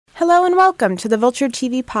Hello and welcome to the Vulture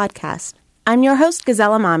TV podcast. I'm your host,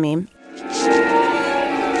 Gazelle Amami. Are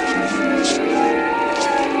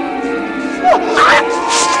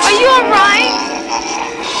you alright?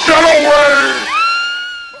 Get away!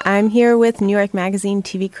 I'm here with New York Magazine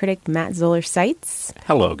TV critic Matt Zoller-Seitz.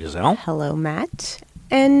 Hello, Gazelle. Hello, Matt.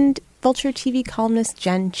 And Vulture TV columnist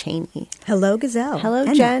Jen Chaney. Hello, Gazelle. Hello,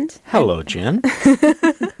 and Jen. Matt. Hello, Jen.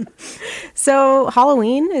 So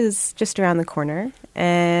Halloween is just around the corner,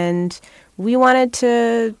 and we wanted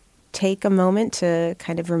to take a moment to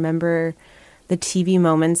kind of remember the TV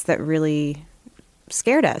moments that really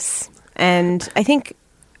scared us. And I think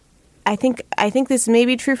this may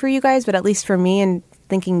be true for you guys, but at least for me, and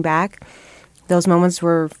thinking back, those moments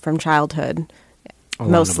were from childhood,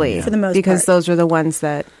 mostly, yeah. For the most because part. those are the ones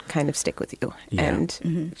that kind of stick with you Yeah.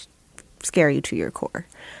 and scare you to your core.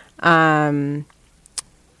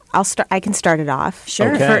 I can start it off.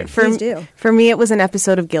 Sure. Okay. Please do. For me, it was an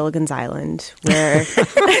episode of Gilligan's Island where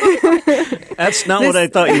That's not what I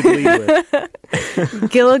thought you'd lead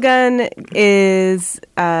with. Gilligan is,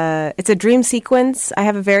 it's a dream sequence. I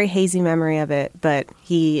have a very hazy memory of it, but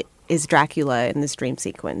he is Dracula in this dream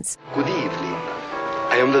sequence. Good evening.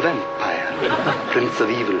 I am the vampire, Prince of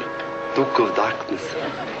Evil, Duke of Darkness,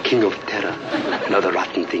 King of Terror, and other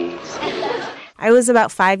rotten things. I was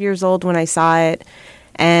about 5 years old when I saw it,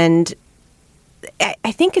 and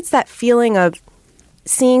I think it's that feeling of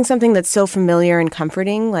seeing something that's so familiar and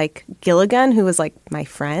comforting, like Gilligan, who was like my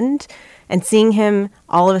friend, and seeing him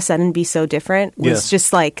all of a sudden be so different was Yes.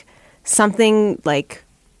 just like something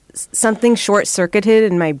short-circuited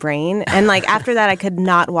in my brain. And like after that, I could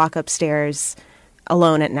not walk upstairs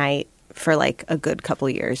alone at night for like a good couple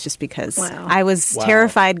of years, just because I was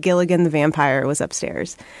terrified Gilligan the vampire was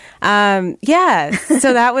upstairs. So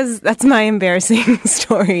that's my embarrassing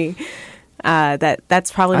story.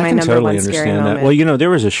 That's probably my number one scary moment. Well, there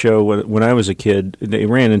was a show when I was a kid. They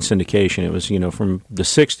ran in syndication. It was, from the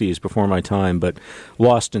 60s, before my time, but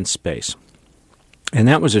Lost in Space. And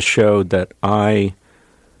that was a show that I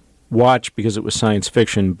watched because it was science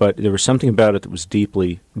fiction, but there was something about it that was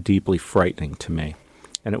deeply, deeply frightening to me.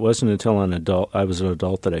 And it wasn't until I was an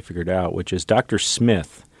adult that I figured out, which is Dr.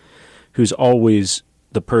 Smith, who's always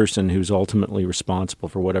the person who's ultimately responsible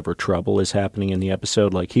for whatever trouble is happening in the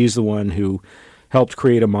episode. Like, he's the one who helped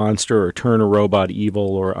create a monster or turn a robot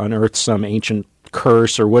evil or unearth some ancient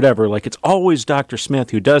curse or whatever. Like, it's always Dr.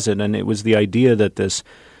 Smith who does it. And it was the idea that this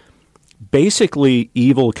basically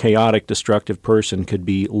evil, chaotic, destructive person could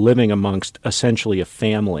be living amongst essentially a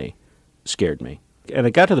family scared me. And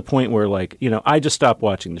it got to the point where, I just stopped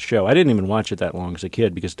watching the show. I didn't even watch it that long as a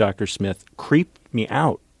kid because Dr. Smith creeped me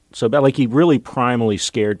out so bad. Like, he really primally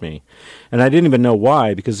scared me. And I didn't even know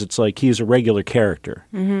why, because it's like he's a regular character.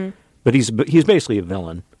 Mm-hmm. But he's basically a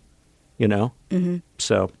villain, Mm-hmm.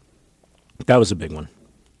 So that was a big one.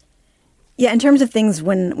 Yeah, in terms of things,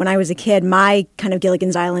 when I was a kid, my kind of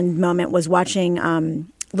Gilligan's Island moment was watching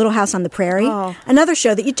Little House on the Prairie, another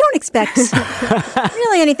show that you don't expect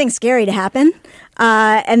really anything scary to happen.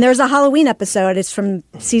 And there's a Halloween episode. It's from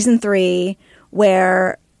season 3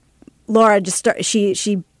 where Laura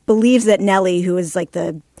she believes that Nellie, who is like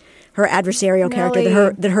her adversarial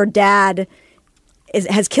character, that her dad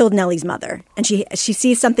has killed Nellie's mother, and she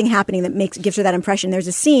sees something happening that gives her that impression. There's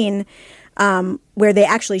a scene where they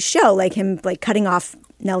actually show him cutting off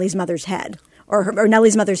Nellie's mother's head. Or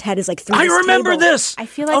Nellie's mother's head is through I this remember table. this. I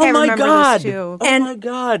feel like I remember this too. Oh my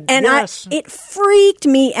God! And yes. it freaked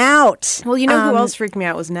me out. Well, who else freaked me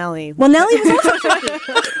out was Nellie. Well, Nellie was also freaky.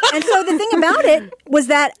 And so the thing about it was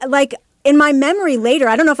that, in my memory later,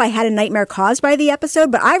 I don't know if I had a nightmare caused by the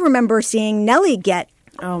episode, but I remember seeing Nellie get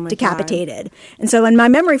decapitated. God. And so in my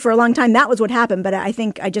memory for a long time, that was what happened. But I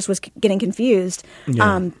think I just was getting confused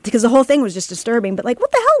because the whole thing was just disturbing. But what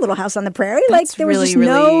the hell, Little House on the Prairie? There was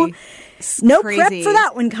just no prep for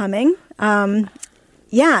that one coming.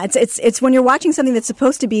 It's when you're watching something that's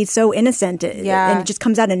supposed to be so innocent and it just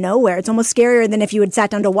comes out of nowhere. It's almost scarier than if you had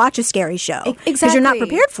sat down to watch a scary show. Exactly. Because you're not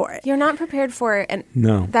prepared for it. You're not prepared for it. And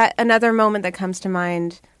that another moment that comes to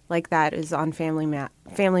mind like that is on Family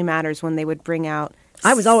Matters when they would bring out...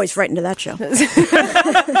 I was always frightened of that show.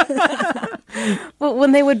 Well,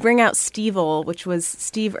 when they would bring out Stevel, which was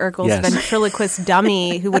Steve Urkel's ventriloquist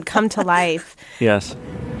dummy who would come to life. Yes.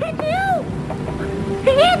 It's you!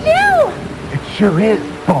 It's you! It sure is,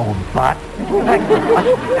 bone butt.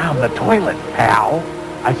 Flush down the toilet, pal.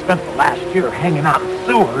 I spent the last year hanging out in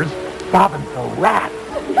sewers, bobbing for rats.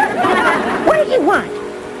 What did you want?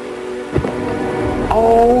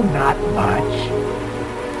 Oh, not much.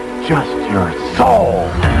 Just your soul.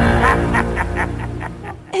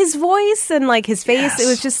 His voice and his face, it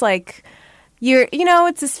was just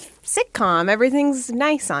it's this sitcom. Everything's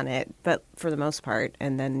nice on it, but for the most part.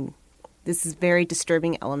 And then this very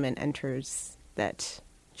disturbing element enters that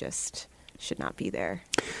just should not be there.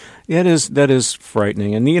 Yeah, that is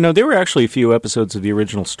frightening. And, there were actually a few episodes of the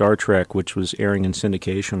original Star Trek, which was airing in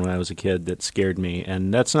syndication when I was a kid, that scared me.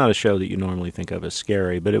 And that's not a show that you normally think of as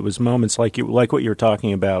scary, but it was moments like what you were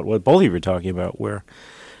talking about, what both of you were talking about, where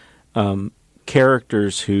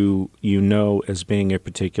characters who as being a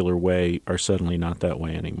particular way are suddenly not that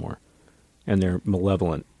way anymore. And they're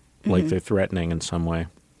malevolent, like they're threatening in some way.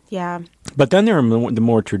 Yeah. But then there are the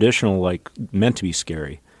more traditional, like, meant to be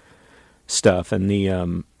scary stuff. And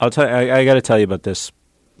I got to tell you about this.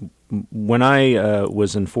 When I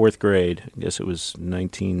was in fourth grade, I guess it was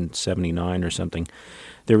 1979 or something,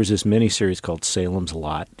 there was this miniseries called Salem's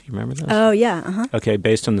Lot. Do you remember this? Oh, yeah. Uh-huh. Okay,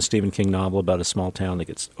 based on the Stephen King novel about a small town that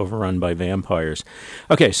gets overrun by vampires.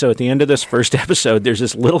 Okay, so at the end of this first episode, there's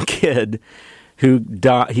this little kid who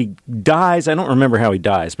he dies. I don't remember how he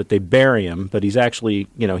dies, but they bury him. But he's actually,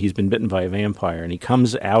 he's been bitten by a vampire, and he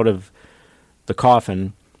comes out of the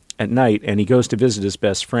coffin at night, and he goes to visit his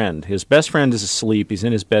best friend. His best friend is asleep. He's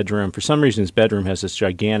in his bedroom. For some reason, his bedroom has this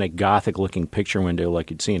gigantic Gothic-looking picture window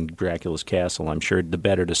like you'd see in Dracula's castle. I'm sure the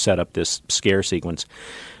better to set up this scare sequence.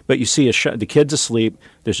 But you see the kid's asleep.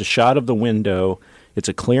 There's a shot of the window. It's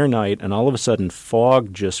a clear night, and all of a sudden,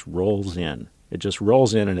 fog just rolls in. It just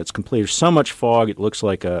rolls in, and it's complete. There's so much fog, it looks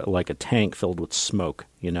like a tank filled with smoke,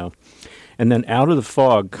 And then out of the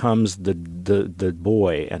fog comes the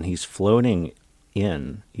boy, and he's floating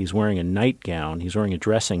in. He's wearing a nightgown. He's wearing a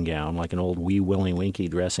dressing gown, like an old Wee Willie Winky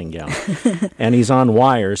dressing gown. And he's on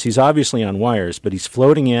wires. He's obviously on wires, but he's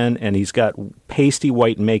floating in, and he's got pasty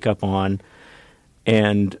white makeup on,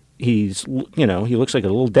 and he's, he looks like a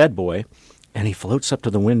little dead boy, and he floats up to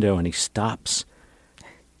the window, and he stops.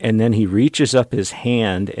 And then he reaches up his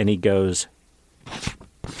hand, and he goes,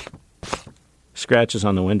 scratches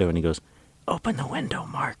on the window, and he goes, "Open the window,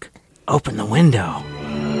 Mark. Open the window.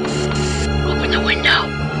 Open the window.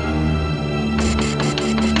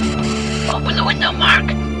 Open the window, Mark.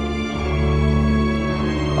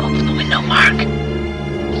 Open the window, Mark.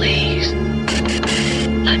 Please.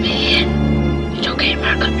 Let me in. It's okay,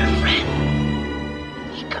 Mark. I'm your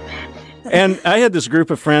friend." He commands it. And I had this group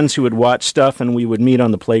of friends who would watch stuff, and we would meet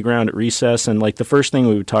on the playground at recess, and like the first thing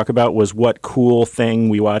we would talk about was what cool thing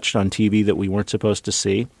we watched on TV that we weren't supposed to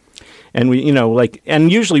see. And we,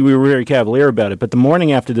 and usually we were very cavalier about it. But the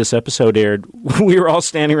morning after this episode aired, we were all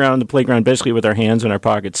standing around the playground, basically with our hands in our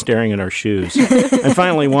pockets, staring at our shoes. And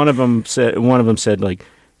finally, one of them said, like,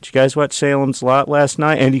 "Did you guys watch Salem's Lot last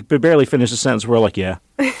night?" And he barely finished the sentence. We're like, "Yeah,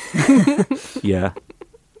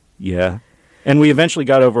 yeah." And we eventually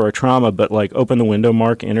got over our trauma. But like, Open the Window,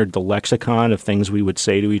 Mark entered the lexicon of things we would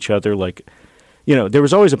say to each other, like. There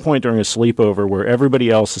was always a point during a sleepover where everybody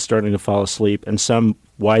else is starting to fall asleep, and some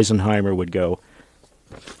Weisenheimer would go,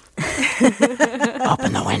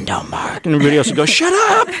 "Open the window, Mark." And everybody else would go, "Shut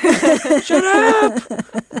up! Shut up!"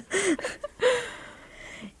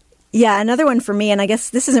 Yeah, another one for me, and I guess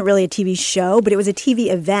this isn't really a TV show, but it was a TV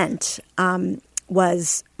event,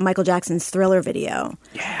 was Michael Jackson's Thriller video.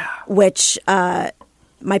 Yeah. Which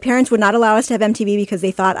my parents would not allow us to have MTV because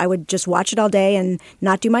they thought I would just watch it all day and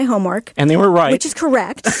not do my homework. And they were right. Which is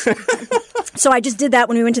correct. So I just did that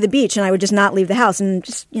when we went to the beach, and I would just not leave the house and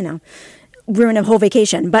just, ruin a whole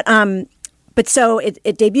vacation. But so it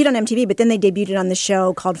debuted on MTV, but then they debuted it on the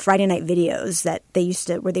show called Friday Night Videos that they used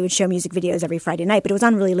to, where they would show music videos every Friday night, but it was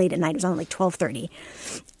on really late at night. It was on like 12:30.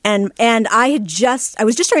 And I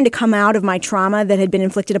was just starting to come out of my trauma that had been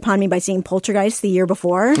inflicted upon me by seeing Poltergeist the year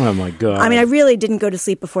before. Oh my God. I mean, I really didn't go to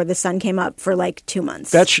sleep before the sun came up for like 2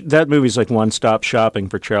 months. That movie's like one-stop shopping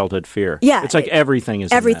for childhood fear. Yeah. It's like everything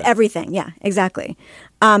is in that. Everything. Yeah, exactly.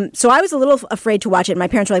 So I was a little afraid to watch it. My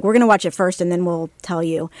parents were like, "We're going to watch it first and then we'll tell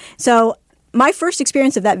you." So my first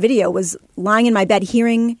experience of that video was lying in my bed,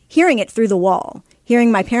 hearing it through the wall,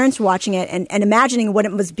 hearing my parents watching it and imagining what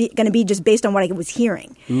it was going to be just based on what I was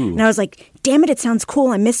hearing. Ooh. And I was like, damn it sounds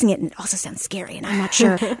cool. I'm missing it. And it also sounds scary, and I'm not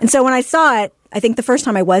sure. And so when I saw it, I think the first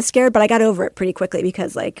time I was scared, but I got over it pretty quickly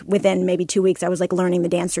because like within maybe 2 weeks, I was like learning the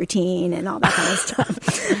dance routine and all that kind of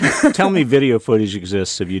stuff. Tell me video footage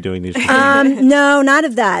exists of you doing these routines. No, not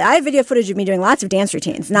of that. I have video footage of me doing lots of dance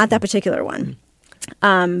routines, not that particular one.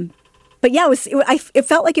 But yeah, it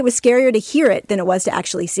felt like it was scarier to hear it than it was to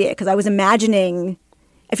actually see it, because I was imagining,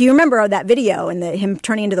 if you remember that video and him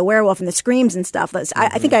turning into the werewolf and the screams and stuff,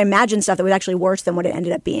 I think I imagined stuff that was actually worse than what it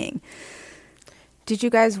ended up being. Did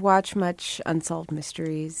you guys watch much Unsolved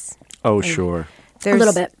Mysteries? Oh, sure. A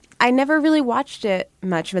little bit. I never really watched it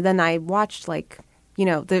much, but then I watched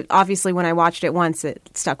obviously when I watched it once, it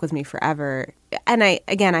stuck with me forever. and I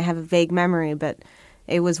have a vague memory, but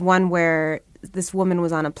it was one where this woman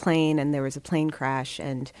was on a plane and there was a plane crash,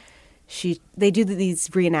 and they do these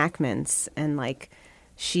reenactments, and like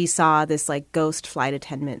she saw this like ghost flight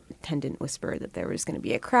attendant whisper that there was going to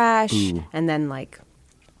be a crash. Ooh. And then like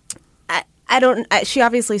she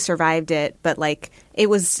obviously survived it, but like it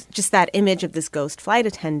was just that image of this ghost flight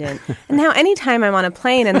attendant. And now anytime I'm on a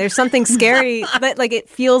plane and there's something scary, but like it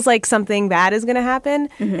feels like something bad is going to happen,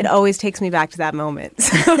 it always takes me back to that moment.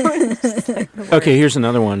 So okay, here's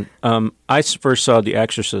another one. I first saw The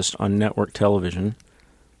Exorcist on network television,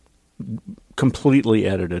 completely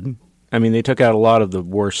edited. I mean, they took out a lot of the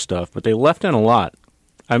worst stuff, but they left in a lot.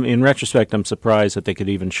 In retrospect, I'm surprised that they could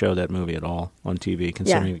even show that movie at all on TV,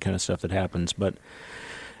 considering the kind of stuff that happens. But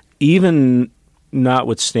even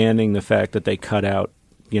notwithstanding the fact that they cut out,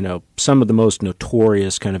 some of the most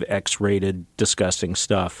notorious kind of X-rated, disgusting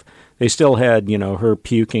stuff, they still had, her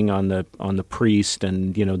puking on the priest,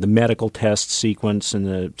 and the medical test sequence, and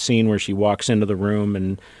the scene where she walks into the room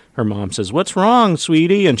and her mom says, "What's wrong,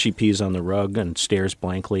 sweetie?" And she pees on the rug and stares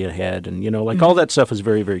blankly ahead. And, all that stuff was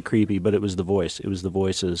very, very creepy, but it was the voice. It was the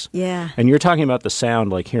voices. Yeah. And you're talking about the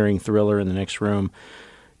sound, like hearing Thriller in the next room.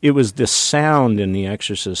 It was the sound in The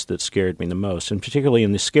Exorcist that scared me the most. And particularly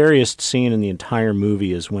in the scariest scene in the entire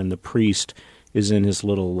movie is when the priest is in his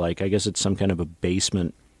little, like, I guess it's some kind of a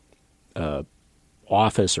basement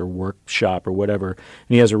office or workshop or whatever. And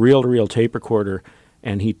he has a reel-to-reel tape recorder,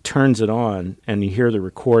 and he turns it on, and you hear the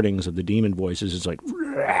recordings of the demon voices. It's like,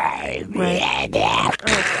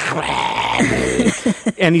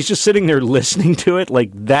 and he's just sitting there listening to it. Like,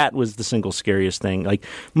 that was the single scariest thing. Like,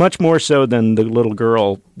 much more so than the little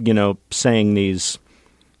girl, saying these,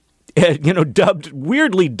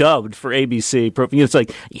 weirdly dubbed for ABC. It's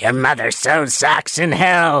like, "Your mother sewed socks in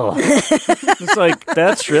hell." It's like,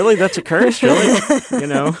 that's a curse, really?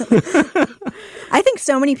 I think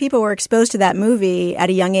so many people were exposed to that movie at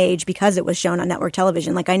a young age because it was shown on network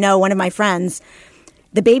television. Like, I know one of my friends,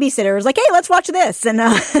 the babysitter, was like, "Hey, let's watch this." And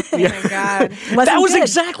oh my God. That was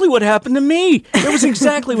exactly what happened to me. That was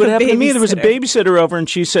exactly what happened to me. There was a babysitter over, and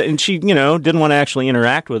she said, and she, didn't want to actually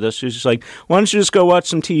interact with us. She was just like, "Why don't you just go watch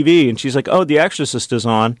some TV?" And she's like, "Oh, The Exorcist is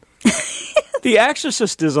on." The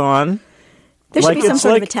Exorcist is on. There should be some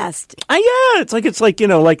sort of a test. Yeah, it's like The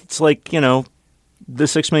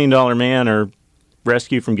 $6 Million Man or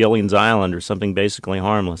Rescue from Gilligan's Island or something basically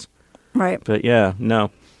harmless. Right. But yeah,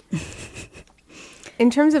 no.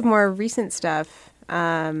 In terms of more recent stuff,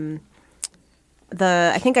 I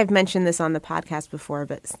think I've mentioned this on the podcast before,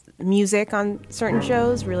 but music on certain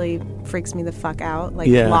shows really freaks me the fuck out. Like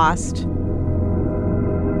Lost.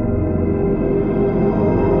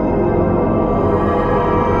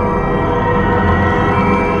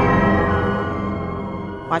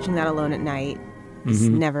 Watching that alone at night is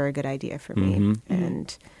never a good idea for me.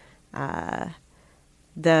 And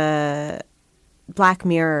the Black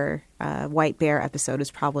Mirror White Bear episode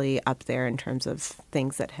is probably up there in terms of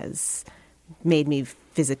things that has made me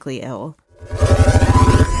physically ill.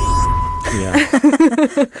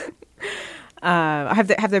 Yeah.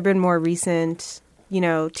 Have there been more recent,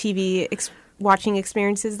 TV watching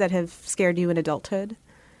experiences that have scared you in adulthood?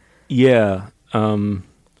 Yeah.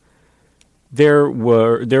 There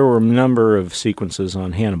were a number of sequences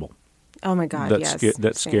on Hannibal. Oh my God!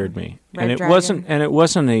 That scared me, Red and Dragon. it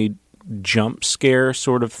wasn't a jump scare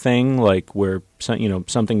sort of thing, like where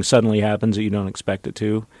something suddenly happens that you don't expect it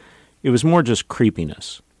to. It was more just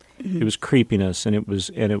creepiness. It was creepiness, and it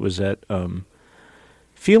was that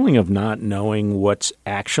feeling of not knowing what's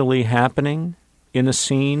actually happening in a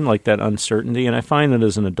scene, like that uncertainty. And I find that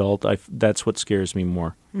as an adult, that's what scares me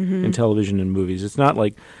more in television and movies. It's not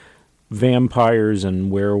like vampires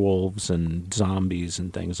and werewolves and zombies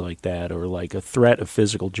and things like that, or like a threat of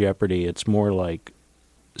physical jeopardy. It's more like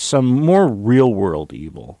some more real world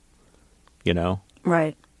evil,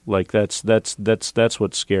 Right. Like that's what's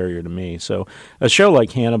scarier to me. So a show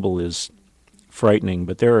like Hannibal is frightening,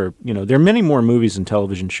 but there are many more movies and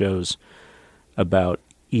television shows about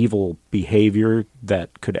evil behavior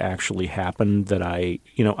that could actually happen that I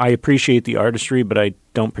appreciate the artistry, but I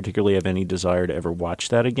don't particularly have any desire to ever watch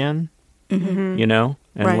that again. And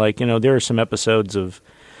right. There are some episodes of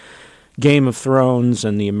Game of Thrones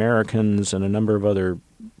and The Americans and a number of other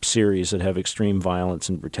series that have extreme violence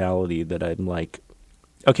and brutality that I'm like,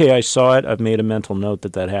 okay, I saw it. I've made a mental note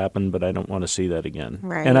that happened, but I don't want to see that again.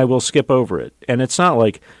 Right. And I will skip over it. And it's not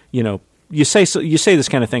like, you say this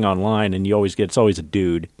kind of thing online, and it's always a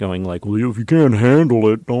dude going like, "Well, if you can't handle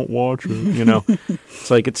it, don't watch it." It's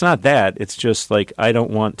like, it's not that. It's just like, I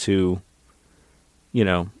don't want to,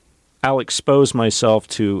 I'll expose myself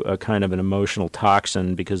to a kind of an emotional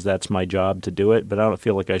toxin because that's my job to do it, but I don't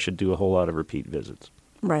feel like I should do a whole lot of repeat visits.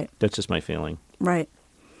 Right. That's just my feeling. Right.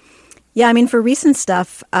 Yeah, I mean, for recent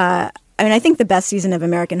stuff, I think the best season of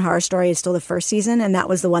American Horror Story is still the first season, and that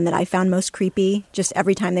was the one that I found most creepy. Just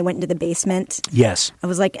every time they went into the basement. Yes. I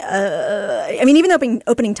was like, even the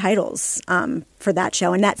opening titles for that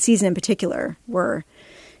show and that season in particular were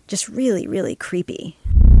just really, really creepy.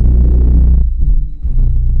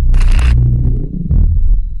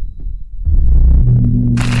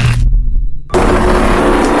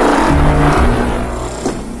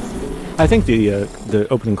 I think the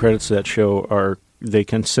opening credits to that show they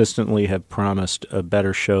consistently have promised a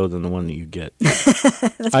better show than the one that you get.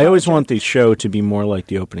 I always want the show to be more like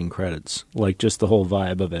the opening credits, like just the whole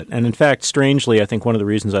vibe of it. And in fact, strangely, I think one of the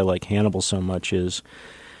reasons I like Hannibal so much is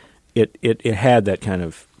it had that kind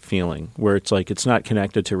of feeling where it's like it's not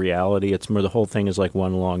connected to reality. It's more the whole thing is like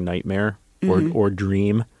one long nightmare or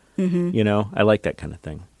dream. Mm-hmm. I like that kind of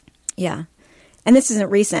thing. Yeah. And this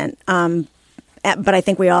isn't recent. But I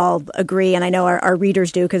think we all agree, and I know our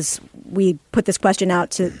readers do because we put this question out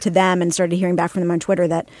to them and started hearing back from them on Twitter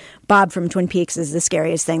that Bob from Twin Peaks is the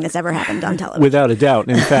scariest thing that's ever happened on television. Without a doubt.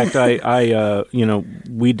 In fact,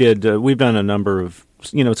 we've done a number of,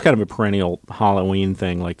 it's kind of a perennial Halloween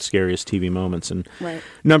thing, like scariest TV moments. And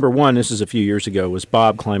number one, this is a few years ago, was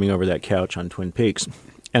Bob climbing over that couch on Twin Peaks.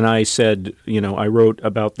 And I said, I wrote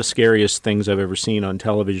about the scariest things I've ever seen on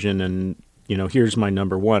television, and, here's my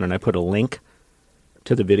number one. And I put a link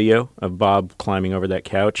to the video of Bob climbing over that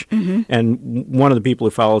couch. Mm-hmm. And one of the people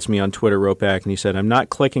who follows me on Twitter wrote back and he said, I'm not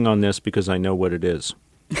clicking on this because I know what it is.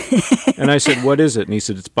 And I said, what is it? And he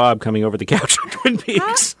said, it's Bob coming over the couch on Twin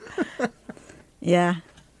Peaks. Yeah.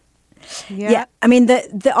 I mean,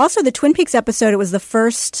 also the Twin Peaks episode, it was the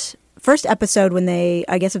first episode when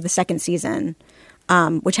I guess of the second season,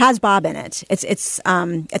 which has Bob in it. It's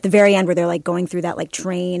at the very end where they're like going through that like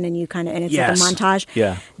train and it's like a montage.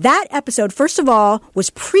 Yeah. That episode, first of all, was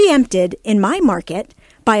preempted in my market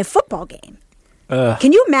by a football game.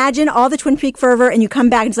 Can you imagine all the Twin Peaks fervor and you come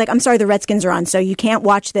back and it's like, I'm sorry, the Redskins are on, so you can't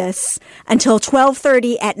watch this until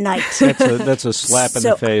 12:30 at night. That's a slap in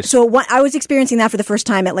the face. So I was experiencing that for the first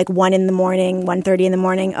time at like 1 in the morning, 1:30 in the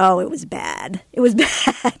morning. Oh, it was bad. It was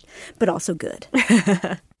bad, but also good.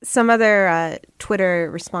 Some other Twitter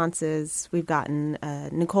responses we've gotten.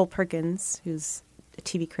 Nicole Perkins, who's a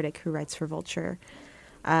TV critic who writes for Vulture,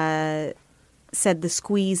 said the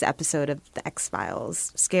Squeeze episode of The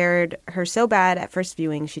X-Files scared her so bad at first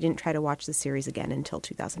viewing she didn't try to watch the series again until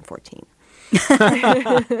 2014.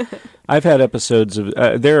 I've had episodes of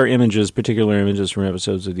there are particular images from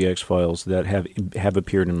episodes of The X-Files that have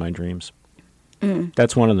appeared in my dreams. Mm.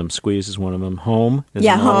 That's one of them. Squeeze is one of them. Home is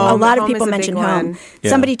Home. A lot of Home people mentioned Home. Yeah.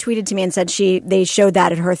 Somebody tweeted to me and said they showed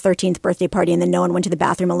that at her 13th birthday party, and then no one went to the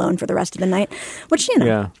bathroom alone for the rest of the night. Which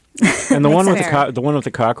Yeah, and the one with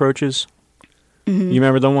the cockroaches. Mm-hmm. You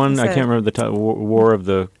remember the one? I can't remember the War of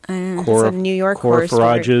the New York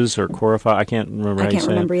Coraforages or Corafo. I can't remember. I can't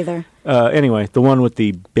remember either. Anyway, the one with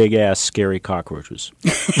the big ass scary cockroaches.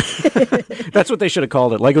 That's what they should have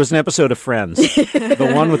called it. Like it was an episode of Friends.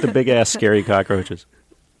 The one with the big ass scary cockroaches.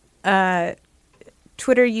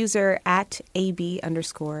 Twitter user @AB_OBI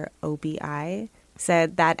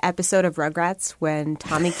said that episode of Rugrats when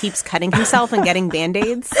Tommy keeps cutting himself and getting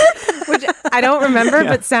Band-Aids, which I don't remember,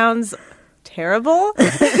 but sounds terrible.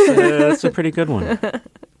 That's a pretty good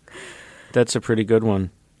one.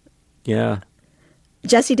 Yeah.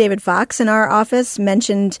 Jesse David Fox in our office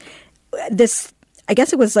mentioned this, I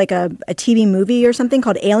guess it was like a TV movie or something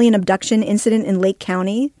called Alien Abduction Incident in Lake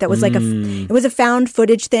County. That was like it was a found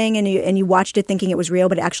footage thing, and you watched it thinking it was real,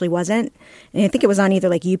 but it actually wasn't. And I think it was on either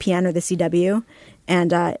like UPN or the CW.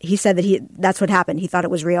 And he said that that's what happened. He thought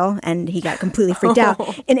it was real, and he got completely freaked out.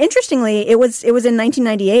 And interestingly, it was in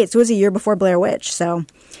 1998, so it was a year before Blair Witch. So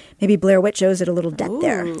maybe Blair Witch owes it a little debt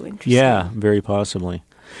there. Yeah, very possibly.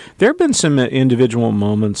 There have been some individual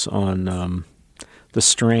moments on The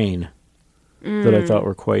Strain that I thought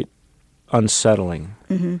were quite unsettling.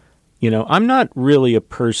 Mm-hmm. I'm not really a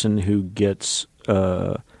person who gets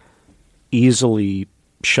easily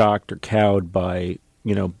shocked or cowed by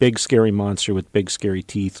big scary monster with big scary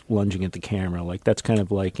teeth lunging at the camera. Like that's kind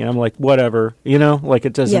of like, I'm like, whatever, like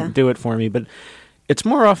it doesn't do it for me. But it's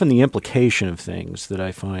more often the implication of things that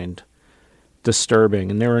I find disturbing.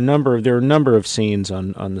 And there are a number of scenes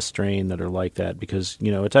on The Strain that are like that because,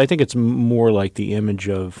 I think it's more like the image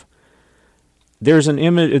of, there's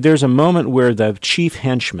a moment where the chief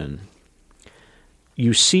henchman,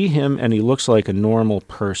 you see him and he looks like a normal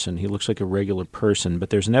person. He looks like a regular person. But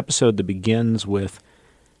there's an episode that begins with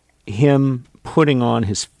him putting on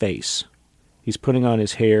his face. He's putting on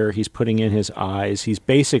his hair. He's putting in his eyes. He's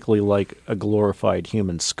basically like a glorified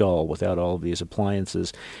human skull without all of these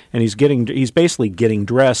appliances. And he's basically getting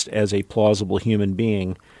dressed as a plausible human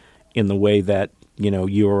being in the way that,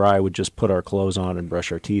 you or I would just put our clothes on and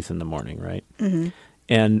brush our teeth in the morning, right? Mm-hmm.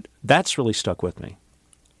 And that's really stuck with me.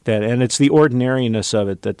 And it's the ordinariness of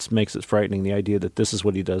it that makes it frightening, the idea that this is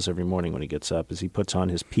what he does every morning when he gets up, is he puts on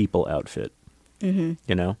his people outfit, Yeah.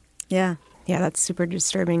 Yeah, that's super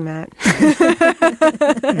disturbing, Matt.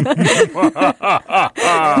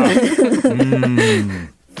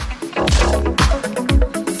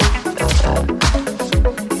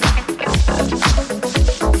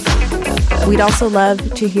 We'd also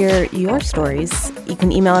love to hear your stories. You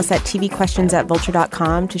can email us at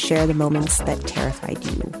tvquestions@vulture.com to share the moments that terrified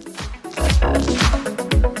you.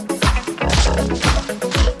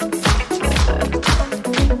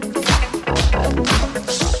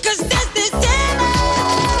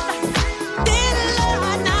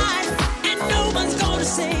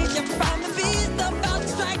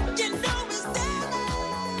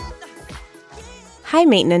 High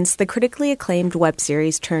Maintenance, the critically acclaimed web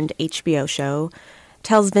series turned HBO show,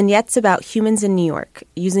 tells vignettes about humans in New York,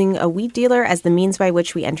 using a weed dealer as the means by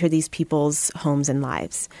which we enter these people's homes and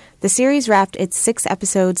lives. The series wrapped its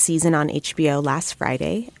 6-episode season on HBO last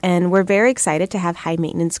Friday, and we're very excited to have High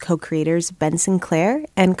Maintenance co-creators Ben Sinclair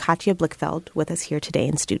and Katja Blichfeld with us here today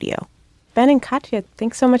in studio. Ben and Katja,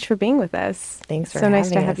 thanks so much for being with us. Thanks for having us.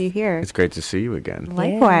 So nice to us. have you here. It's great to see you again.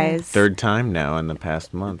 Likewise. Third time now in the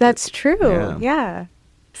past month. That's true. Yeah.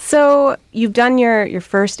 So you've done your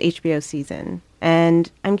first HBO season, and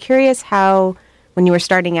I'm curious how, when you were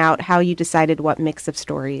starting out, how you decided what mix of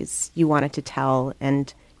stories you wanted to tell.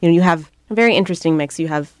 And, you have a very interesting mix. You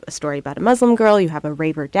have a story about a Muslim girl. You have a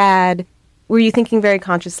raver dad. Were you thinking very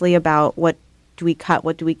consciously about what do we cut,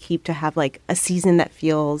 what do we keep to have like a season that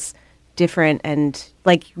feels different and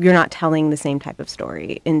like you're not telling the same type of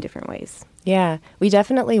story in different ways? Yeah, we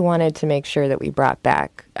definitely wanted to make sure that we brought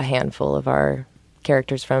back a handful of our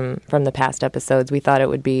characters from the past episodes. We thought it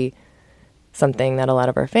would be something that a lot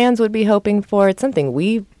of our fans would be hoping for. It's something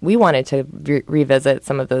we wanted to revisit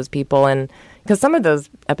some of those people, and because some of those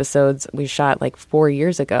episodes we shot like 4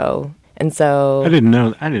 years ago. And so I didn't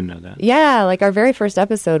know that. Yeah, like our very first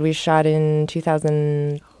episode we shot in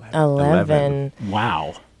 2011.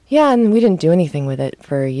 Wow. Yeah, and we didn't do anything with it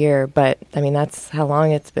for a year, but I mean, that's how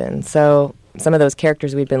long it's been. So some of those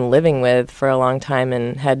characters we'd been living with for a long time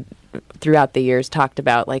and had throughout the years talked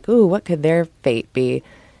about like, ooh, what could their fate be?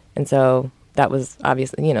 And so that was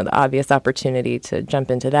obviously, the obvious opportunity to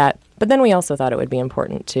jump into that. But then we also thought it would be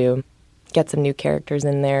important to get some new characters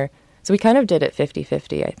in there. So we kind of did it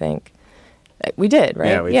 50-50, I think. We did, right?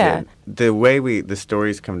 Yeah, we did. The way the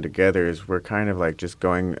stories come together is we're kind of like just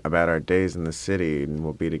going about our days in the city, and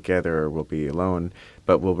we'll be together or we'll be alone,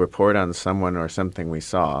 but we'll report on someone or something we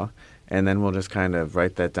saw, and then we'll just kind of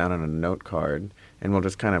write that down on a note card, and we'll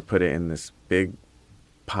just kind of put it in this big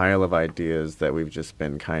pile of ideas that we've just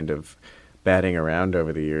been kind of batting around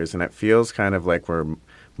over the years. And it feels kind of like we're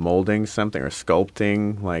molding something or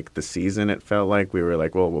sculpting like the season. It felt like we were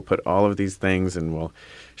like, well, we'll put all of these things and we'll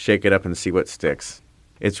shake it up and see what sticks.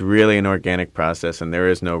 It's really an organic process, and there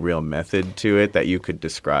is no real method to it that you could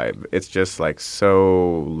describe. It's just like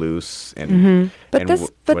so loose and, whatever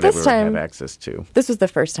this time, we have access to. This was the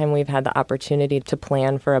first time we've had the opportunity to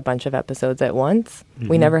plan for a bunch of episodes at once. Mm-hmm.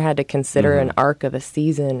 We never had to consider an arc of a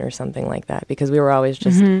season or something like that because we were always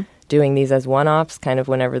just doing these as one-offs kind of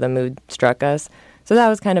whenever the mood struck us. So that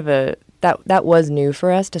was kind of that was new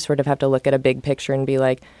for us to sort of have to look at a big picture and be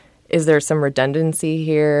like, is there some redundancy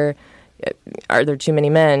here? Are there too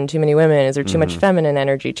many men, too many women? Is there too much feminine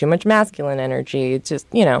energy, too much masculine energy? It's just,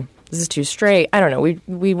 this is too straight. I don't know.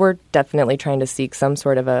 We were definitely trying to seek some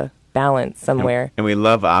sort of a balance somewhere. And we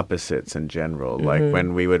love opposites in general. Like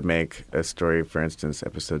when we would make a story, for instance,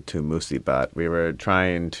 episode 2, Musibat, we were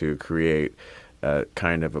trying to create a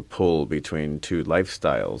kind of a pull between two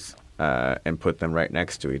lifestyles. And put them right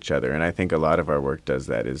next to each other. And I think a lot of our work does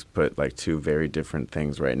that, is put like two very different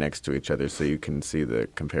things right next to each other so you can see the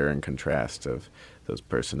compare and contrast of those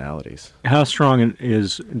personalities. How strong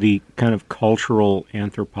is the kind of cultural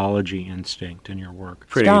anthropology instinct in your work?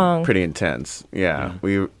 Pretty intense, yeah.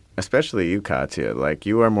 We, especially you, Katja, like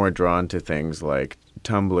you are more drawn to things like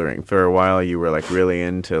Tumblring. For a while you were like really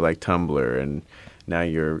into like Tumblr, and now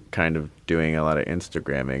you're kind of doing a lot of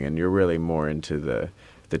Instagramming, and you're really more into the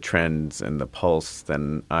trends and the pulse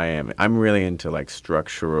than I am. I'm really into like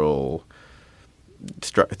structural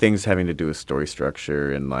things having to do with story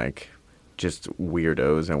structure and like just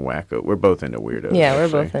weirdos and wacko. We're both into weirdos. Yeah,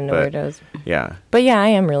 actually. we're both into weirdos. Yeah. But yeah, I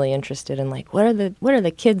am really interested in like what are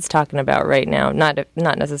the kids talking about right now? Not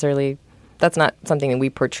necessarily. That's not something that we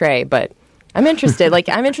portray, but I'm interested. Like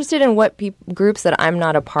I'm interested in what groups that I'm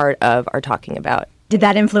not a part of are talking about. Did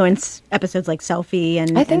that influence episodes like Selfie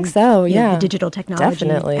and I think so, you know, yeah. the digital technology?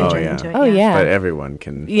 Definitely. entering Oh, yeah. into it, Oh yeah. But everyone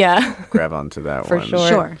can grab onto that For one. sure.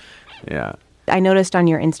 Sure. Yeah. I noticed on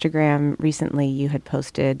your Instagram recently you had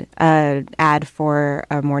posted an ad for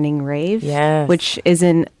a morning rave. Yes. Which is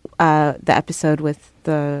in the episode with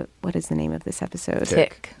what is the name of this episode?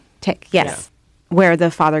 Tick, yes. Where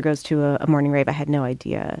the father goes to a morning rave. I had no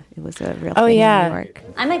idea it was a real thing in New York.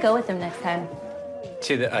 I might go with him next time.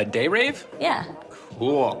 To the day rave? Yeah.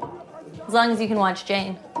 Cool. As long as you can watch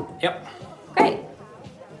Jane. Yep. Great.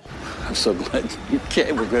 I'm so glad you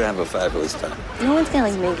came. We're going to have a fabulous time. No one's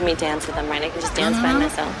gonna make me dance with them, right? I can just dance by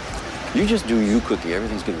myself. You just do you, Cookie.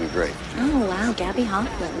 Everything's going to be great. Oh, wow. Gabby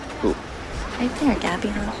Hoffman. Who? Right there, Gabby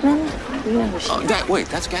Hoffman. You know who she is. Wait,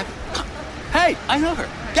 that's Gabby. Hey, I know her.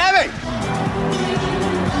 Gabby!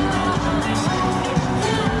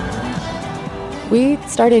 We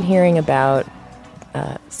started hearing about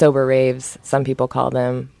sober raves, some people call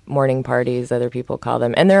them morning parties, other people call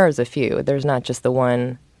them, and there's a few. There's not just the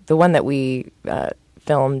one that we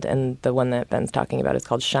filmed and the one that Ben's talking about is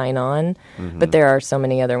called Shine On, but there are so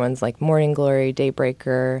many other ones like Morning Glory,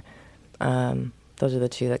 Daybreaker. Those are the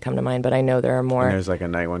two that come to mind, but I know there are more. And there's like a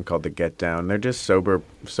night one called the Get Down. They're just sober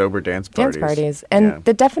dance parties. Dance parties. And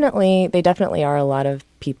they definitely are a lot of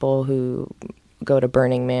people who go to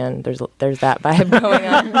Burning Man. There's that vibe going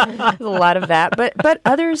on. There's a lot of that, but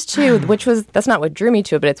others too. That's not what drew me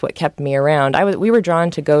to it, but it's what kept me around. We were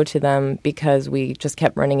drawn to go to them because we just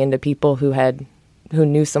kept running into people who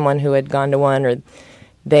knew someone who had gone to one, or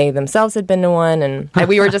they themselves had been to one, and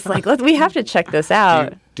we were just like, we have to check this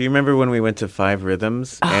out. Do you remember when we went to Five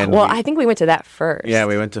Rhythms? I think we went to that first. Yeah,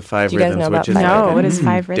 we went to Five Do you guys Rhythms, know about which is Five like Rhythms? a What is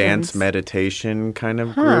Five Rhythms? dance meditation kind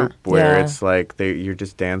of group where Yeah. it's like you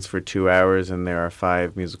just dance for 2 hours and there are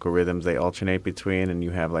 5 musical rhythms they alternate between, and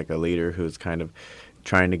you have like a leader who's kind of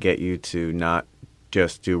trying to get you to not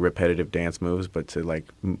just do repetitive dance moves, but to like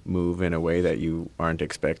move in a way that you aren't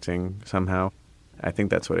expecting somehow. I think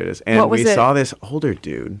that's what it is. And we saw this older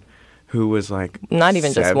dude who was like not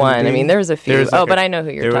even 70. just one. I mean, there was a few. But I know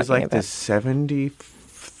who you're talking about. There was like this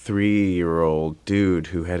 73-year-old dude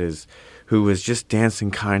who was just dancing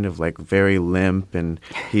kind of like very limp, and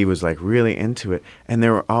he was like really into it. And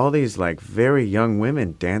there were all these like very young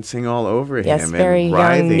women dancing all over him. Yes, very and young,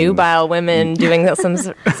 writhing. nubile women doing some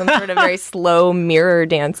sort of very slow mirror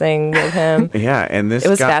dancing with him. Yeah, and it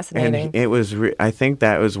was fascinating. And it was. I think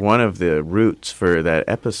that was one of the roots for that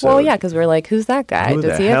episode. Well, yeah, because we're like, who's that guy? Who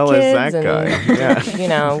Does the he hell have is kids? that guy?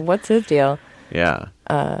 Yeah. What's his deal? Yeah.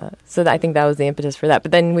 So I think that was the impetus for that.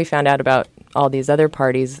 But then we found out about all these other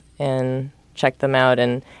parties and checked them out,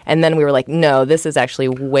 and then we were like, no, this is actually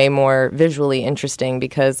way more visually interesting,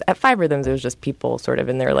 because at Five Rhythms it was just people sort of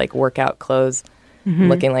in their like workout clothes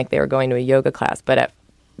looking like they were going to a yoga class. But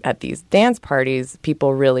at these dance parties,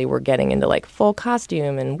 people really were getting into like full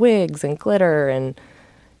costume and wigs and glitter and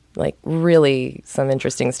like really some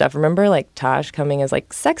interesting stuff. Remember like Tosh coming as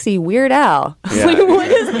like sexy Weird Al? Yeah. Like, what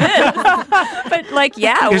is this? But like,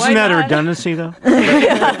 yeah, Isn't that a not? redundancy though?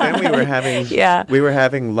 Then we were having Yeah. we were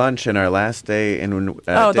having lunch in our last day in the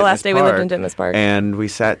Ditmas last day we lived in Park, Ditmas Park. and we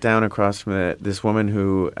sat down across from this woman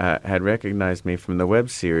who had recognized me from the web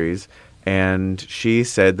series. And she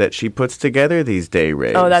said that she puts together these day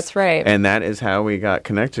raves. Oh, that's right. And that is how we got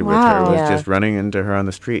connected with her, Wow. was Yeah. just running into her on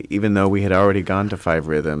the street, even though we had already gone to Five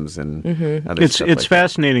Rhythms and other It's stuff it's like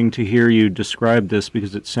fascinating to hear you describe this,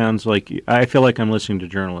 because it sounds like I feel like I'm listening to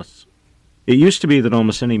journalists. It used to be that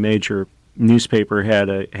almost any major newspaper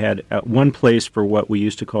had one place for what we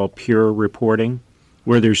used to call pure reporting,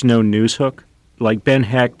 where there's no news hook. Like Ben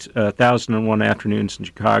Hecht, 1001 Afternoons in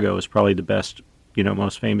Chicago is probably the best,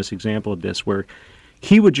 most famous example of this, where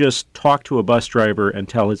he would just talk to a bus driver and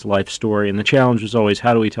tell his life story. And the challenge was always,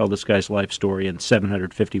 how do we tell this guy's life story in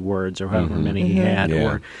 750 words or however many he had? Yeah.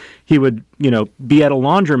 Or he would, be at a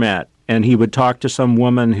laundromat and he would talk to some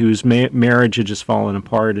woman whose marriage had just fallen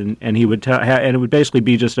apart, and he would and it would basically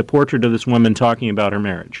be just a portrait of this woman talking about her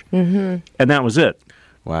marriage. And that was it.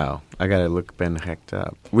 Wow, I gotta look Ben Hecht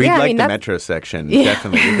up. We'd Yeah, I like mean, the that's- Metro section, Yeah,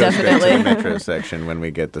 definitely. We go straight to definitely. the Metro section when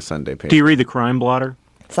we get the Sunday paper. Do you read the Crime Blotter?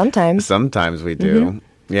 Sometimes. Sometimes we do.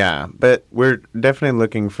 Yeah, but we're definitely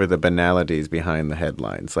looking for the banalities behind the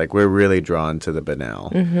headlines. Like, we're really drawn to the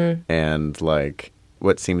banal. And, like,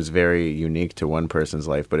 what seems very unique to one person's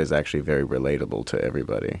life, but is actually very relatable to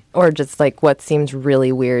everybody. Or just like what seems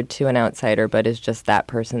really weird to an outsider, but is just that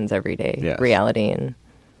person's everyday reality, and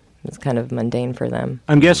it's kind of mundane for them.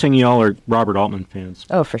 I'm guessing y'all are Robert Altman fans.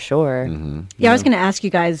 Oh, for sure. Mm-hmm. Yeah, I was going to ask you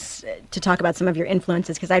guys to talk about some of your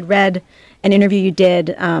influences, because I'd read an interview you did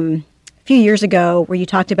a few years ago where you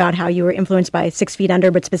talked about how you were influenced by 6 Feet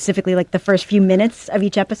Under, but specifically like the first few minutes of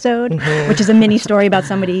each episode, which is a mini story about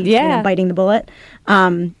somebody biting the bullet.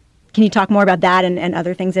 Can you talk more about that and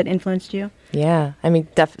other things that influenced you? Yeah. I mean,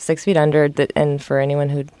 6 Feet Under, and for anyone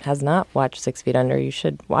who has not watched 6 Feet Under, you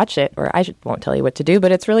should watch it, or won't tell you what to do,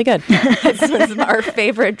 but it's really good. It's our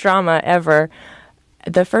favorite drama ever.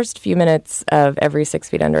 The first few minutes of every 6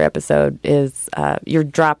 Feet Under episode is you're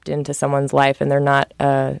dropped into someone's life, and they're not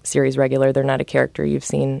a series regular. They're not a character you've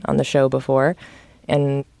seen on the show before.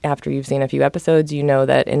 And after you've seen a few episodes, you know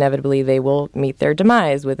that inevitably they will meet their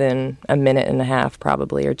demise within a minute and a half,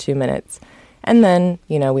 probably, or 2 minutes. And then,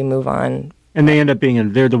 we move on. And they end up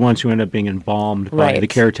they're the ones who end up being embalmed by the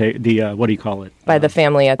caretaker, what do you call it? By the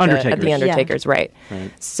family at the Undertakers, right.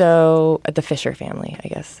 So, at the Fisher family, I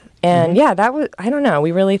guess. And that was, I don't know,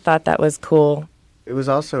 we really thought that was cool. It was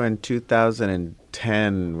also in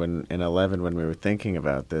 2010, 11, when we were thinking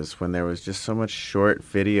about this, when there was just so much short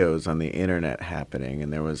videos on the internet happening,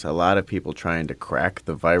 and there was a lot of people trying to crack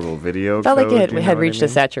the viral video Felt code. Like it had reached a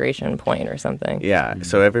saturation point or something. Yeah,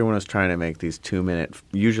 so everyone was trying to make these 2-minute,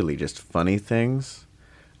 usually just funny things,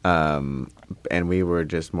 and we were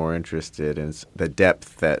just more interested in the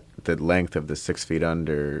depth that the length of the 6 Feet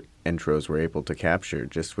Under intros were able to capture,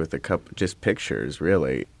 just with just pictures,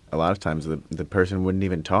 really. A lot of times the person wouldn't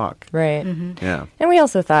even talk. Right. Mm-hmm. Yeah. And we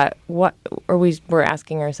also thought, we were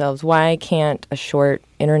asking ourselves, why can't a short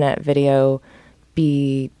internet video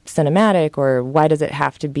be cinematic, or why does it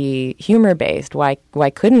have to be humor-based? Why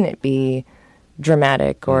couldn't it be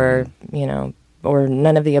dramatic or, or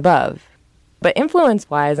none of the above? But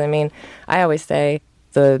influence-wise, I mean, I always say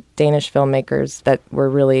the Danish filmmakers that were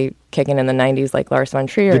really kicking in the 90s, like Lars von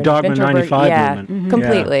Trier. The Dogma 95 movement.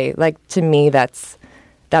 Completely. Yeah. Like, to me, that's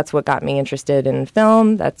what got me interested in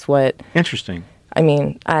film. That's what... Interesting. I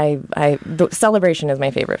mean, the Celebration is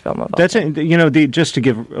my favorite film of all time. Just to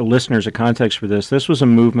give listeners a context for this was a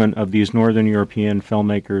movement of these Northern European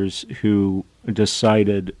filmmakers who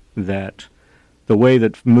decided that the way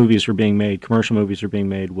that movies were being made, commercial movies were being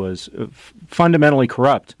made, was fundamentally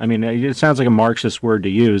corrupt. I mean, it sounds like a Marxist word to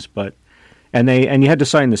use, but... And you had to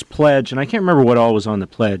sign this pledge, and I can't remember what all was on the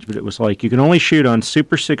pledge, but it was like you can only shoot on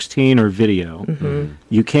Super 16 or video. Mm-hmm.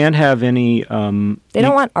 You can't have any... they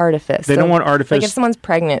don't want artifice. They don't want artifice. Like if someone's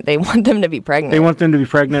pregnant, they want them to be pregnant. They want them to be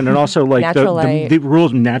pregnant, and also like the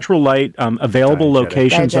rules: natural light, available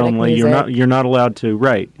locations only. Music. You're not allowed to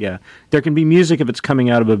write. Yeah, there can be music if it's coming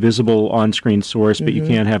out of a visible on-screen source, but you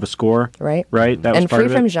can't have a score. Right. That was and part free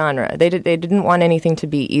of from it. genre. They didn't want anything to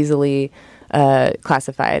be easily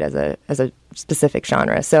classified as a specific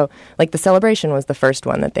genre. So, like, The Celebration was the first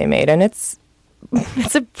one that they made, and it's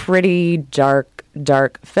a pretty dark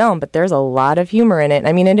film, but there's a lot of humor in it.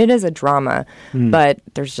 I mean, and it is a drama, but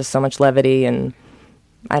there's just so much levity, and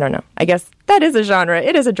I don't know. I guess that is a genre.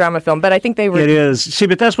 It is a drama film, but I think they were... It is. See,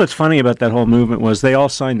 but that's what's funny about that whole movement was they all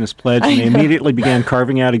signed this pledge, and they immediately began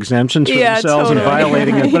carving out exemptions for themselves and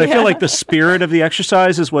violating it. But I feel like the spirit of the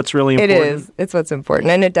exercise is what's really important. It is. It's what's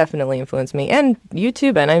important, and it definitely influenced me. And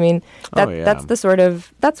YouTube, and I mean, that's the sort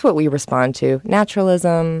of... That's what we respond to.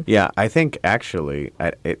 Naturalism. Yeah, I think, actually,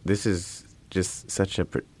 this is... just such a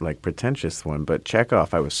pretentious one, but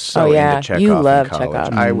Chekhov, I was so into Chekhov you love in college.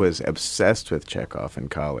 Chekhov. I was obsessed with Chekhov in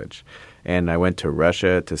college. And I went to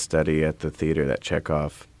Russia to study at the theater that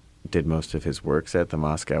Chekhov did most of his works at, the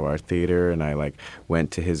Moscow Art Theater, and I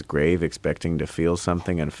went to his grave expecting to feel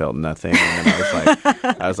something and felt nothing. And then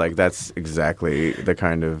I was like, that's exactly the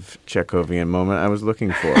kind of Chekhovian moment I was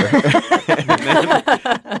looking for.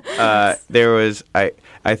 There was,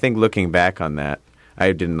 I think looking back on that,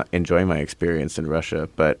 I didn't enjoy my experience in Russia,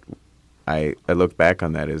 but I look back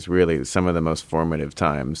on that as really some of the most formative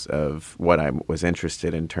times of what I was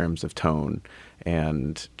interested in terms of tone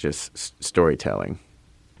and just storytelling.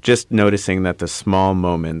 Just noticing that the small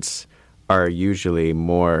moments are usually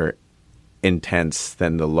more intense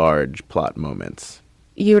than the large plot moments.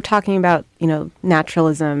 You were talking about,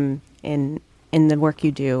 naturalism in the work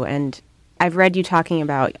you do, and I've read you talking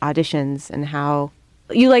about auditions and how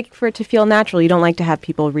you like for it to feel natural. You don't like to have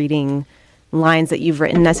people reading lines that you've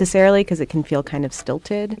written necessarily because it can feel kind of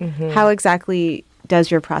stilted. Mm-hmm. How exactly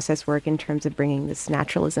does your process work in terms of bringing this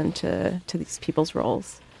naturalism to these people's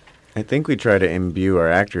roles? I think we try to imbue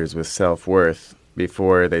our actors with self-worth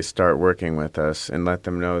before they start working with us and let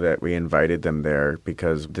them know that we invited them there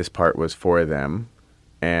because this part was for them,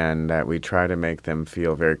 and that we try to make them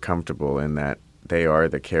feel very comfortable in that they are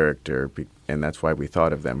the character, and that's why we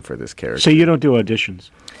thought of them for this character. So you don't do auditions?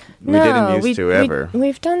 We didn't used to ever.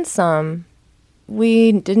 We've done some.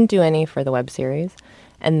 We didn't do any for the web series.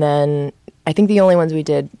 And then I think the only ones we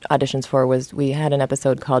did auditions for was we had an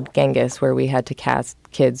episode called Genghis where we had to cast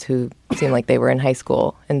kids who seemed like they were in high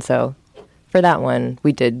school. And so for that one,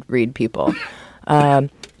 we did read people.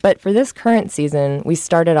 But for this current season, we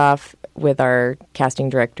started off with our casting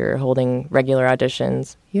director holding regular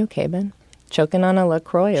auditions. You okay, Ben? Choking on a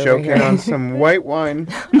LaCroix over here. Choking on some white wine.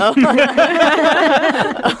 Oh.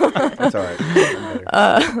 That's all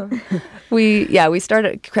right. We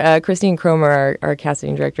started, Christine Cromer, our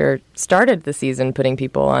casting director, started the season putting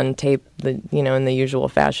people on tape, in the usual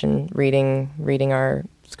fashion, reading our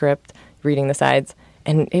script, reading the sides.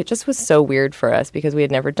 And it just was so weird for us because we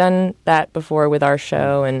had never done that before with our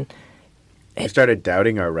show. And we started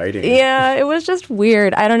doubting our writing. Yeah, it was just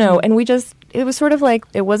weird. I don't know. And it was sort of like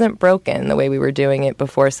it wasn't broken the way we were doing it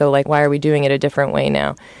before. So, like, why are we doing it a different way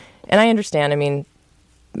now? And I understand. I mean,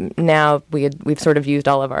 now we've sort of used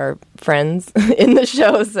all of our friends in the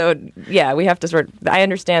show. So, yeah, we have to I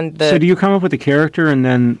understand So do you come up with a character and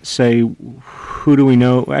then say, who do we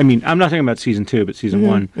know? I mean, I'm not talking about season 2, but season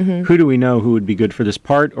 1. Mm-hmm. Who do we know who would be good for this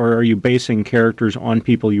part? Or are you basing characters on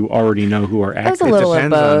people you already know who are actors? It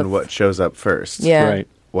depends on what shows up first. Yeah. Right.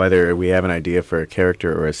 Whether we have an idea for a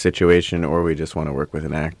character or a situation or we just want to work with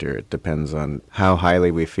an actor, it depends on how highly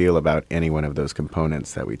we feel about any one of those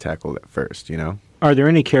components that we tackled at first, Are there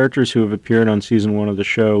any characters who have appeared on season 1 of the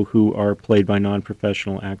show who are played by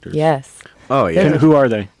non-professional actors? Yes. Oh, yeah. And who are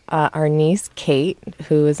they? Our niece, Kate,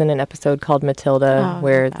 who is in an episode called Matilda,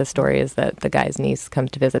 where the story is that the guy's niece comes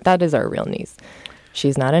to visit. That is our real niece.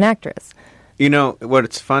 She's not an actress.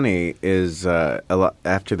 What's funny is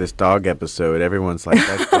after this dog episode, everyone's like,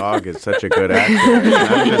 that dog is such a good actor. And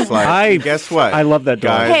I'm just like, guess what? I love that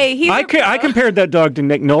dog. Guys, hey, I compared that dog to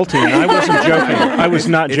Nick Nolte, and I wasn't joking. I was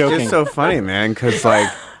not joking. It's just so funny, man, because,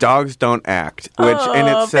 dogs don't act, which in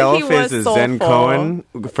itself is a Zen koan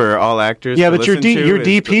for all actors. Yeah, to but your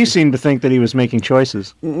DP seemed to think that he was making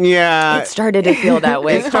choices. Yeah. It started to feel that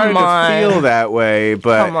way. It started to feel that way,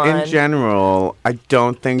 but in general, I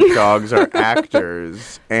don't think dogs are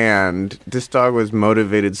actors, and this dog was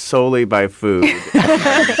motivated solely by food.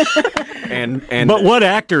 But what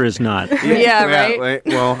actor is not? Yeah, right?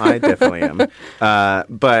 Well, I definitely am.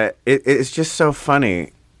 But it's just so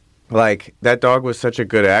funny. That dog was such a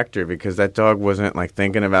good actor because that dog wasn't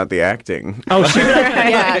thinking about the acting. Oh, see,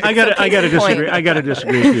 I got to disagree. I got to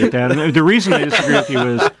disagree with you, Dan. The reason I disagree with you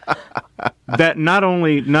is that not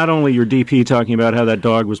only your DP talking about how that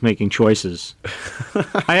dog was making choices.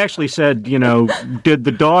 I actually said, did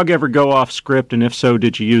the dog ever go off script, and if so,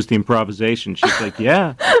 did you use the improvisation? She's like,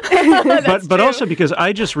 yeah. But also because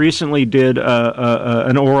I just recently did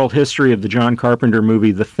an oral history of the John Carpenter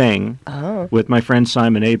movie The Thing with my friend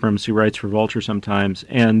Simon Abrams, who writes for Vulture sometimes,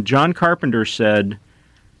 and John Carpenter said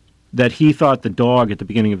that he thought the dog at the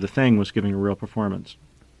beginning of The Thing was giving a real performance.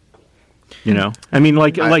 I mean,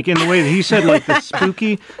 like in the way that he said,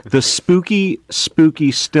 the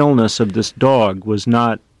spooky stillness of this dog was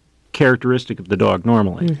not characteristic of the dog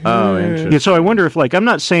normally. Mm-hmm. Oh, interesting. Yeah, so I wonder if, I'm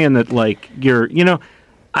not saying that, you're,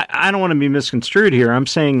 I don't want to be misconstrued here. I'm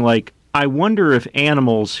saying, I wonder if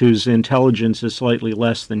animals whose intelligence is slightly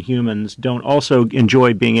less than humans don't also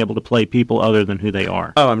enjoy being able to play people other than who they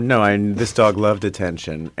are. Oh, no, this dog loved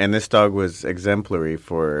attention, and this dog was exemplary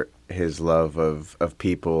for his love of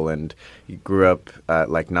people, and he grew up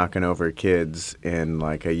knocking over kids in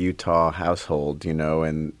a Utah household,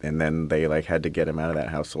 and then they had to get him out of that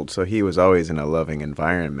household. So he was always in a loving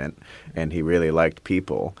environment, and he really liked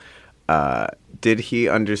people. Did he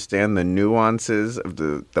understand the nuances of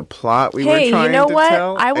the plot we were trying to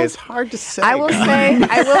tell? It's hard to say. I will say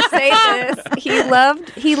this. He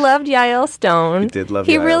loved Yael Stone. He did love Yael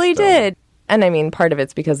Stone. He really did. And I mean, part of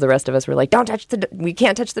it's because the rest of us were like, we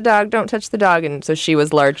can't touch the dog, don't touch the dog. And so she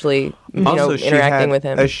was largely, interacting with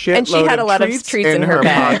him. And she had a lot of treats in her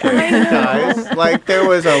bag. Guys. There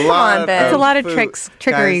was a lot It's a lot of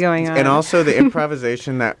trickery going on. And also the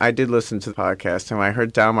improvisation that I did listen to the podcast, and I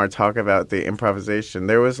heard Dalmar talk about the improvisation.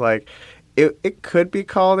 There was it could be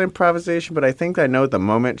called improvisation, but I think I know the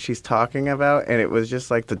moment she's talking about, and it was just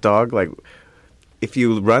the dog, if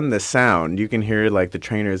you run the sound, you can hear the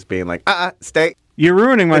trainers being stay. You're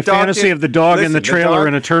ruining my fantasy of the dog in the trailer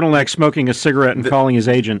in a turtleneck smoking a cigarette and calling his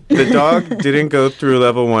agent. The dog didn't go through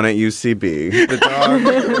level 1 at UCB.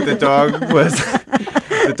 The dog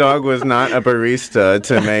The dog was not a barista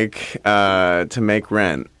to make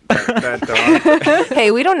rent. That dog.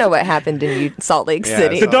 Hey, we don't know what happened in Salt Lake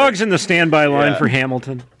City. The dog's in the standby line for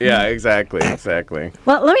Hamilton. Yeah, exactly.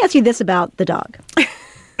 Well, let me ask you this about the dog.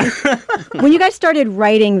 When you guys started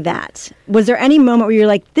writing that, was there any moment where you're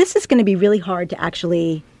like, this is going to be really hard to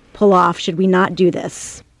actually pull off? Should we not do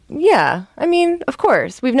this? Yeah. I mean, of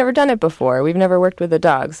course. We've never done it before. We've never worked with a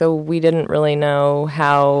dog, so we didn't really know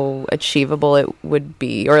how achievable it would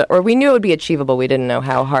be. Or we knew it would be achievable. We didn't know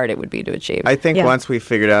how hard it would be to achieve. I think once we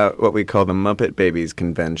figured out what we call the Muppet Babies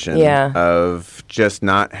convention of just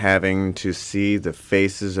not having to see the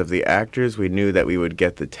faces of the actors, we knew that we would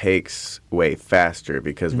get the takes way faster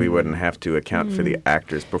because we wouldn't have to account for the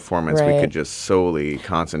actor's performance. Right. We could just solely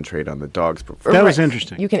concentrate on the dog's performance. That was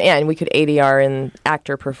interesting. And we could ADR in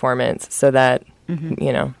actor performance so that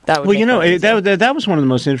that would that was one of the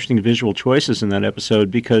most interesting visual choices in that episode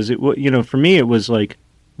because for me it was like,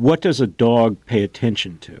 what does a dog pay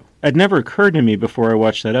attention to? It never occurred to me before I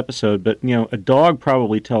watched that episode, but a dog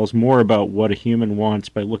probably tells more about what a human wants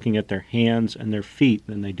by looking at their hands and their feet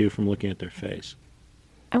than they do from looking at their face.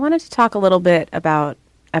 I wanted to talk a little bit about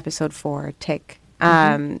episode 4, Tick.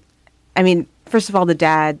 I mean, first of all, the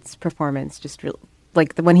dad's performance, just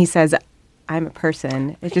when he says, I'm a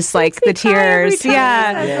person. It's just like the tears.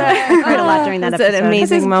 I cried a lot during that episode. It's an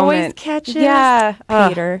amazing moment. Voice catches. Yeah.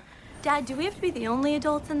 Peter. Dad, do we have to be the only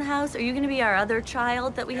adults in the house? Are you going to be our other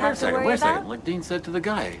child that we have to worry Wait a second. about? What Dean said to the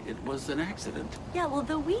guy, it was an accident. Yeah, well,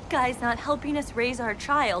 the weak guy's not helping us raise our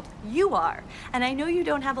child. You are. And I know you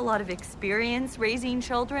don't have a lot of experience raising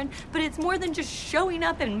children, but it's more than just showing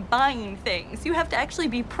up and buying things. You have to actually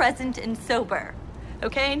be present and sober.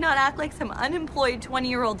 Okay? Not act like some unemployed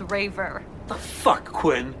 20-year-old raver. The fuck,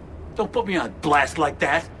 Quinn? Don't put me on blast like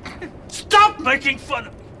that. Stop making fun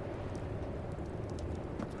of me.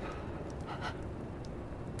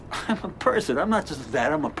 I'm a person. I'm not just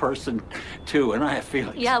that. I'm a person, too, and I have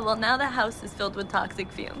feelings. Yeah, well, now the house is filled with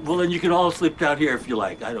toxic fumes. Well, then you can all sleep down here if you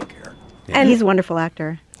like. I don't care. Yeah. And he's a wonderful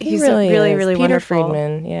actor. He's really, really, really Peter wonderful.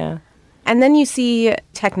 Friedman, yeah. And then you see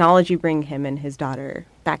technology bring him and his daughter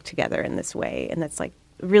back together in this way, and that's like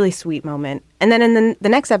a really sweet moment. And then in the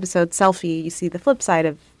next episode, Selfie, you see the flip side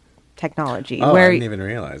of technology. Oh, where I didn't even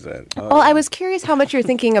realize that. Oh, well, I was curious how much you're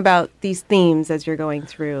thinking about these themes as you're going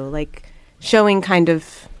through, like showing kind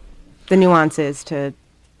of the nuances to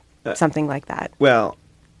something like that. Well,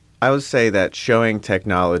 I would say that showing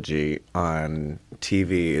technology on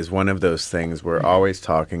TV is one of those things we're always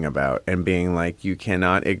talking about and being like, you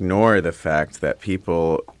cannot ignore the fact that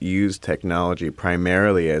people use technology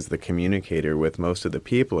primarily as the communicator with most of the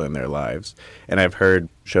people in their lives. And I've heard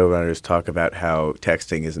showrunners talk about how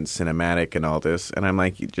texting isn't cinematic and all this. And I'm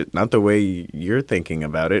like, not the way you're thinking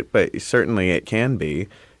about it, but certainly it can be.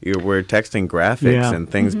 We're texting graphics and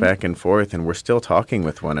things back and forth, and we're still talking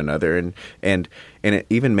with one another, and it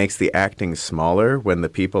even makes the acting smaller when the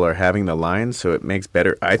people are having the lines, so it makes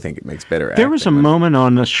better. I think it makes better. There was a moment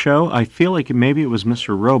on the show. I feel like maybe it was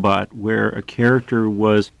Mr. Robot, where a character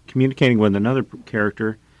was communicating with another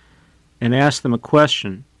character, and asked them a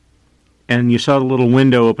question, and you saw the little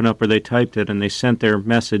window open up where they typed it, and they sent their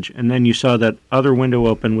message, and then you saw that other window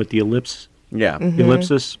open with the ellipsis.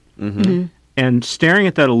 And staring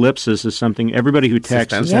at that ellipsis is something everybody who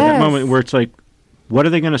texts is at that moment where it's like, what are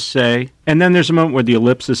they going to say? And then there's a moment where the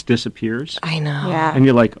ellipsis disappears. I know. Yeah. And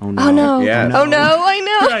you're like, oh no. Oh no. Yeah. Oh no, I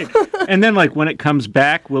know. Right. And then like when it comes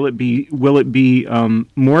back, will it be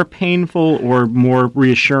more painful or more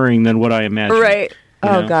reassuring than what I imagined? Right.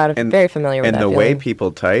 Oh God, I'm very familiar with that. And the feeling. way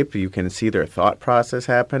people type, you can see their thought process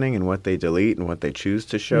happening and what they delete and what they choose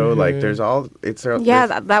to show. Like there's all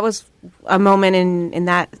that was a moment in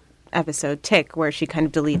that episode, Tick, where she kind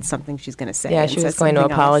of deletes something she's going to say. Yeah, she was going to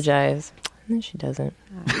apologize. And then she doesn't.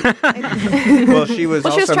 Well, she was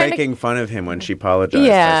also making fun of him when she apologized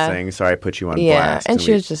by saying, sorry, I put you on blast. Yeah, and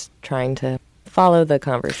she was just trying to follow the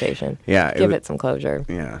conversation. Yeah. Give it some closure.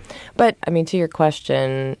 Yeah. But, I mean, to your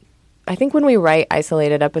question, I think when we write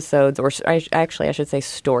isolated episodes, or I should say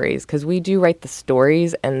stories, because we do write the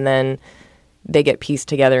stories and then they get pieced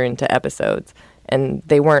together into episodes. And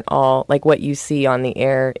they weren't all, like what you see on the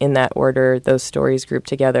air in that order, those stories grouped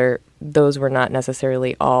together, those were not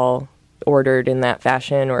necessarily all ordered in that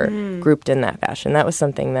fashion or grouped in that fashion. That was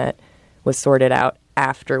something that was sorted out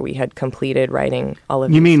after we had completed writing all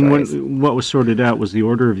of these stories. You mean what was sorted out was the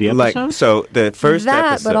order of the episode? Like, so the first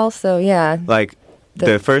episode. But also, Like,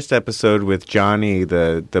 the first episode with Johnny,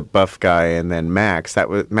 the buff guy, and then Max.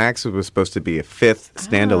 Max was supposed to be a fifth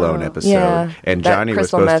standalone episode, and Johnny was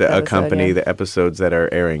supposed to accompany the episodes that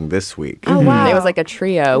are airing this week. Oh wow! It was like a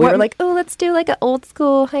trio. We were like, oh, let's do like an old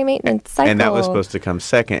school high maintenance cycle. And that was supposed to come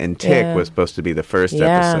second, and Tick was supposed to be the first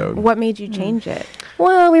episode. What made you change it?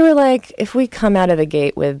 Well, we were like, if we come out of the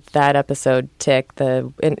gate with that episode, Tick,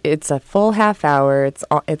 it's a full half hour.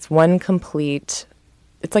 It's one complete.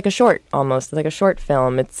 It's like a short, almost. It's like a short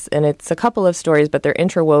film. It's a couple of stories, but they're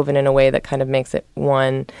interwoven in a way that kind of makes it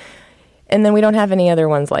one. And then we don't have any other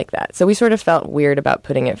ones like that. So we sort of felt weird about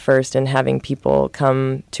putting it first and having people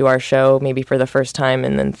come to our show maybe for the first time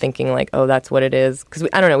and then thinking like, oh, that's what it is. Because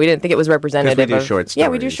I don't know, we didn't think it was representative. Because we do short stories. Yeah,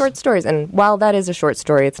 we do short stories. And while that is a short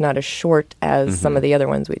story, it's not as short as some of the other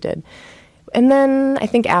ones we did. And then I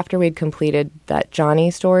think after we'd completed that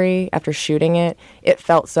Johnny story, after shooting it, it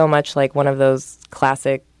felt so much like one of those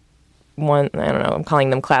classic I don't know, I'm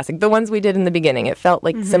calling them classic. The ones we did in the beginning. It felt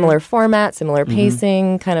like similar format, similar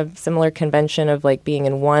pacing, kind of similar convention of like being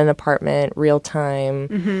in one apartment, real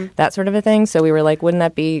time, that sort of a thing. So we were like, wouldn't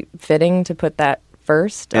that be fitting to put that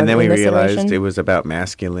first? And then we realized it was about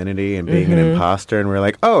masculinity and being an imposter, and we're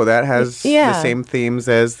like, oh, that has the same themes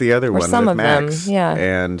as the other one some with of Max. them, yeah.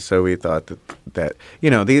 And so we thought that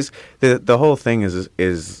the whole thing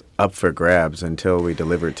is up for grabs until we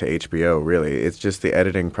deliver it to HBO, really. It's just the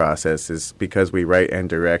editing process is because we write and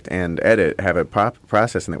direct and edit, have a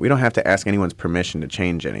process in it. We don't have to ask anyone's permission to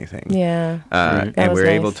change anything. Yeah. And we're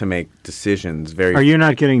able to make decisions very... Are you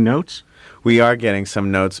not getting notes? We are getting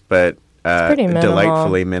some notes, but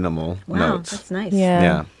delightfully minimal notes. That's nice.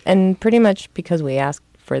 Yeah. And pretty much because we asked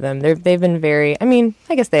for them. They've been very... I mean,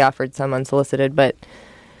 I guess they offered some unsolicited, but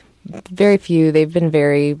very few. They've been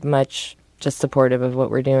very much... just supportive of what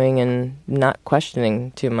we're doing and not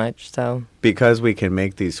questioning too much. So because we can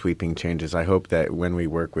make these sweeping changes, I hope that when we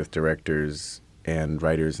work with directors and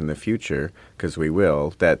writers in the future, because we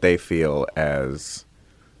will, that they feel as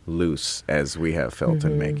loose as we have felt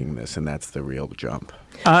in making this, and that's the real jump.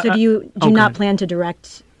 So do you not plan to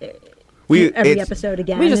direct every episode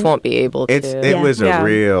again? We just won't be able to. It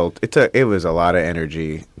was a lot of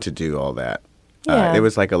energy to do all that. Yeah. It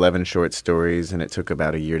was like 11 short stories, and it took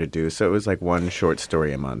about a year to do. So it was like one short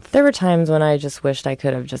story a month. There were times when I just wished I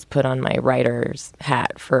could have just put on my writer's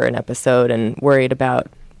hat for an episode and worried about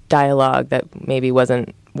dialogue that maybe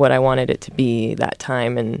wasn't what I wanted it to be that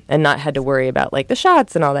time, and not had to worry about like the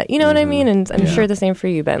shots and all that. You know what I mean? And I'm sure the same for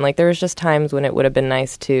you, Ben. Like there was just times when it would have been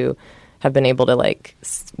nice to have been able to like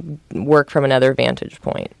work from another vantage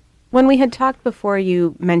point. When we had talked before,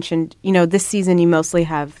 you mentioned, this season you mostly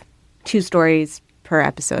have 2 stories per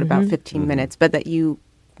episode, about 15 minutes, but that you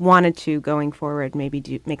wanted to, going forward,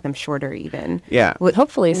 maybe make them shorter even. Yeah.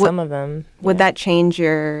 Hopefully some of them. Would that change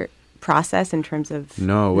your process in terms of...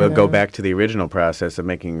 No, we'll go back to the original process of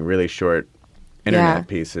making really short internet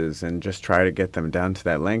pieces and just try to get them down to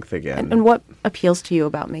that length again. And what appeals to you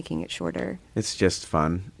about making it shorter? It's just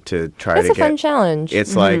fun to try It's to a fun challenge.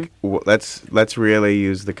 It's like let's really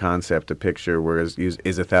use the concept. A picture is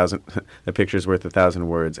 1,000. A picture's worth 1,000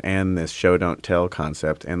 words, and this show don't tell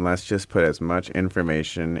concept. And let's just put as much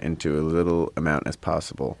information into a little amount as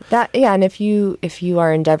possible. And if you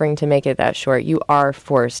are endeavoring to make it that short, you are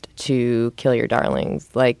forced to kill your darlings,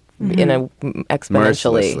 like exponentially,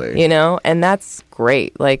 mercilessly. And that's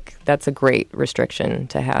great. Like that's a great restriction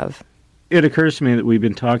to have. It occurs to me that we've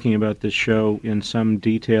been talking about this show in some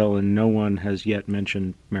detail, and no one has yet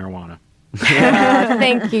mentioned marijuana.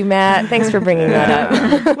 Thank you, Matt. Thanks for bringing that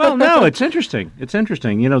up. Well, no, it's interesting. It's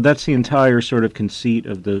interesting. That's the entire sort of conceit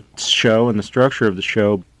of the show and the structure of the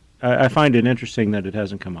show. I find it interesting that it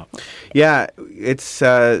hasn't come up. Yeah, it's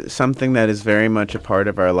something that is very much a part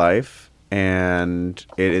of our life. And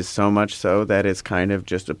it is so much so that it's kind of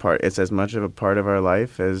just it's as much of a part of our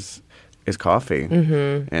life as coffee.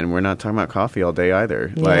 And we're not talking about coffee all day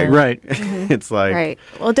either. Yeah. Like, right. It's like... Right.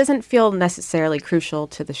 Well, it doesn't feel necessarily crucial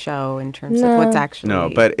to the show in terms of what's actually... No,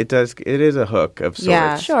 but it does. It is a hook of sorts.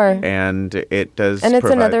 Yeah, sure. And it does And it's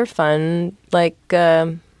provide... another fun, like,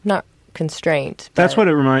 not constraint. That's what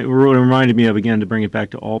it reminded me of, again, to bring it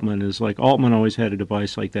back to Altman, is like Altman always had a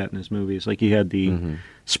device like that in his movies. Like he had the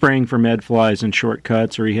spraying for medflies and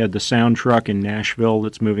shortcuts, or he had the sound truck in Nashville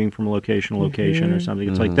that's moving from location to location or something.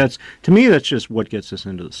 It's like to me, that's just what gets us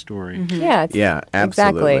into the story. Yeah,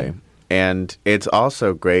 absolutely. Exactly. And it's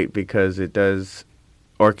also great because it does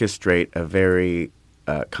orchestrate a very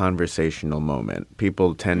conversational moment.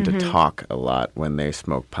 People tend to talk a lot when they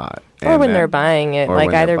smoke pot. Or when they're buying it,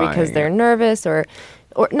 like either because they're nervous or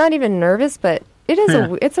not even nervous, but It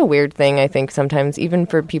is it's a weird thing, I think, sometimes, even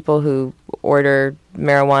for people who order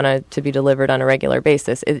marijuana to be delivered on a regular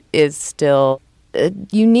basis. It is still a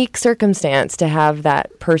unique circumstance to have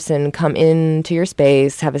that person come into your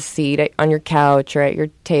space, have a seat on your couch or at your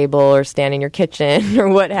table or stand in your kitchen or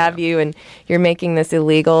what have you, and you're making this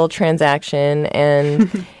illegal transaction,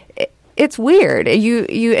 and it's weird. It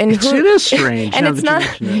is strange. And it's not,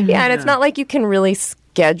 and it's not like you can really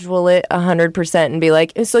schedule it 100% and be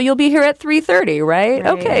like, so you'll be here at 3:30, right?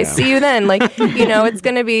 Okay, see you then. Like, it's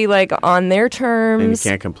going to be like on their terms. And you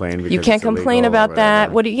can't complain because you can't complain about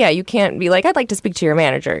that. You can't be like, I'd like to speak to your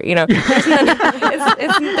manager. There's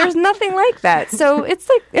nothing like that. So it's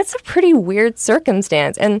a pretty weird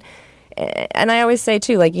circumstance. And I always say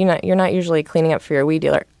too, like, you're not usually cleaning up for your weed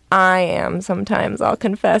dealer. I am sometimes, I'll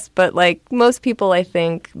confess, but like most people, I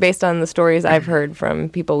think, based on the stories I've heard from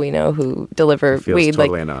people we know who deliver weed, totally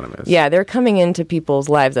like anonymous. Yeah, they're coming into people's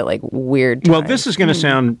lives at like weird times. Well, this is going to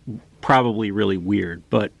sound probably really weird,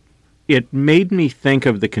 but it made me think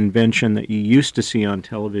of the convention that you used to see on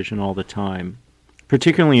television all the time,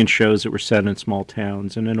 particularly in shows that were set in small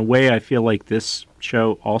towns, and in a way, I feel like this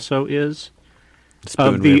show also is.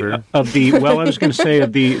 Well, I was going to say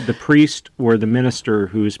of the priest or the minister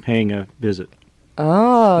who's paying a visit.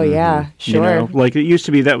 Oh, yeah, sure. Like it used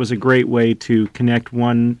to be, that was a great way to connect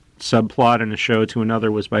one subplot in a show to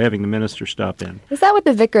another, was by having the minister stop in. Is that what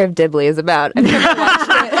The Vicar of Dibley is about? I've never watched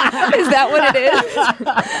it. Is that what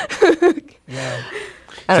it is? Yeah.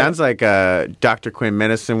 Sounds like a Dr. Quinn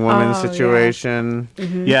medicine woman situation. Yeah.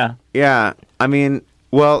 Mm-hmm. Yeah. Yeah. I mean,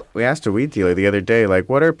 well, we asked a weed dealer the other day, like,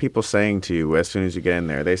 what are people saying to you as soon as you get in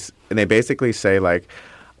there? They basically say, like,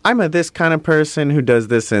 I'm this kind of person who does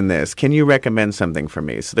this and this. Can you recommend something for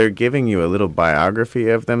me? So they're giving you a little biography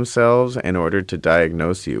of themselves in order to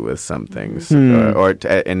diagnose you with some things,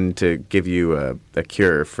 and to give you a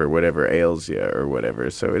cure for whatever ails you or whatever.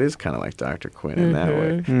 So it is kind of like Dr. Quinn in that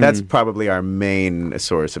way. That's probably our main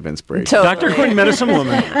source of inspiration. Totally. Dr. Quinn, medicine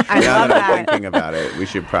woman. I love that. I'm thinking about it, we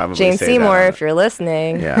should probably Jane say Seymour, that. if you're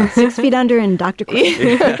listening. Yeah. 6 Feet Under and Dr.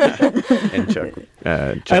 Quinn. And Chuck.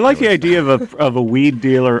 I like the idea of a weed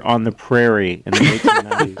dealer on the prairie in the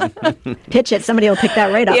 1890s. Pitch it. Somebody will pick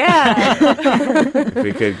that right up. Yeah. If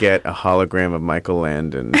we could get a hologram of Michael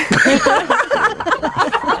Landon.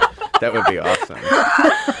 That would be awesome.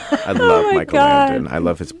 I love Michael Landon. I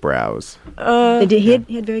love his brows. He had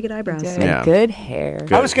very good eyebrows. Yeah. Good hair.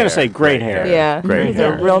 I was going to say great hair. Yeah. Great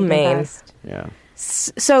hair. A real mane. Yeah.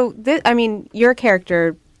 So, your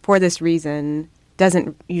character, for this reason,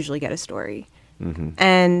 doesn't usually get a story. Mm-hmm.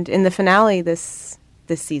 And in the finale this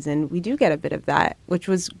season, we do get a bit of that, which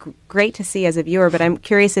was great to see as a viewer. But I'm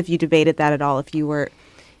curious if you debated that at all.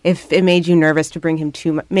 If it made you nervous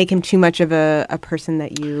to make him too much of a person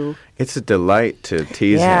that you. It's a delight to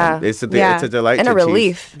tease him. It's a delight and to a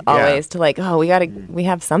relief tease. always to like, we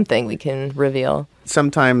have something we can reveal.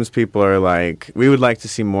 Sometimes people are like, we would like to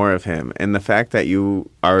see more of him. And the fact that you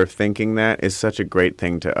are thinking that is such a great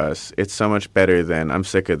thing to us. It's so much better than, I'm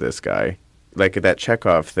sick of this guy. Like that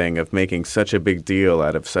Chekhov thing of making such a big deal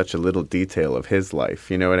out of such a little detail of his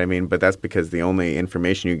life. You know what I mean? But that's because the only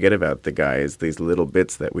information you get about the guy is these little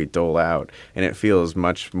bits that we dole out. And it feels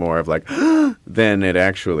much more of like, than it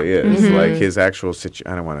actually is. Mm-hmm. Like his actual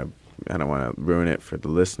situation, I don't want to ruin it for the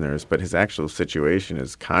listeners, but his actual situation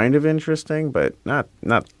is kind of interesting, but not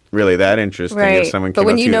really that interesting. Right. If someone but came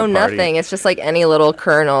when up you to know the party. nothing, it's just like any little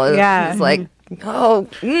kernel. It's like, so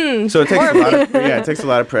it takes a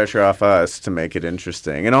lot of pressure off us to make it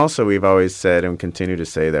interesting. And also, we've always said and continue to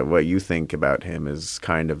say that what you think about him is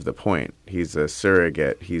kind of the point. He's a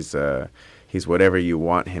surrogate. He's whatever you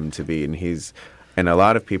want him to be, and a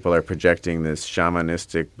lot of people are projecting this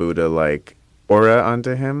shamanistic Buddha-like aura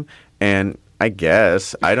onto him. And I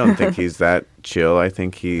guess I don't think he's that chill. I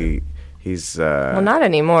think he's well, not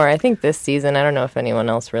anymore. I think this season, I don't know if anyone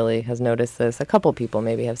else really has noticed this. A couple people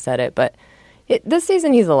maybe have said it, but this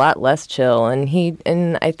season he's a lot less chill,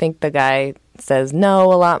 and I think the guy says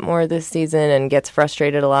no a lot more this season and gets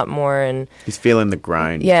frustrated a lot more, and he's feeling the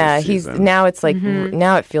grind. Yeah, now it's like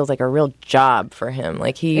now it feels like a real job for him.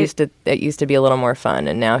 Like it used to be a little more fun,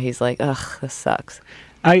 and now he's like, ugh, this sucks.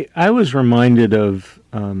 I was reminded of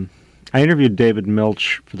I interviewed David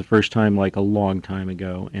Milch for the first time like a long time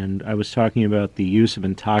ago, and I was talking about the use of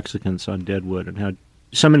intoxicants on Deadwood and how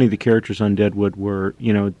so many of the characters on Deadwood were,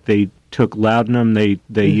 they took laudanum,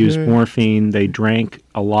 they used morphine, they drank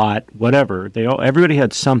a lot, whatever. Everybody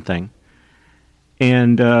had something,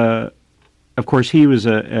 and of course he was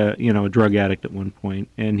a drug addict at one point,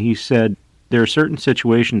 and he said there are certain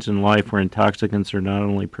situations in life where intoxicants are not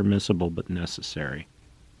only permissible but necessary.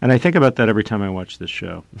 And I think about that every time I watch this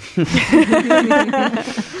show.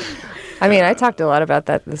 I mean, I talked a lot about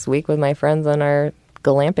that this week with my friends on our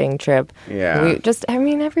glamping trip. Yeah.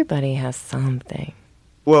 Everybody has something.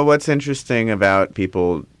 Well, what's interesting about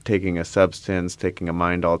people taking a substance, taking a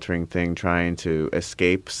mind-altering thing, trying to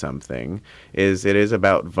escape something, is it is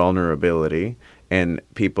about vulnerability and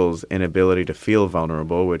people's inability to feel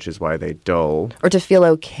vulnerable, which is why they dull. Or to feel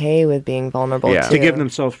okay with being vulnerable, too. To give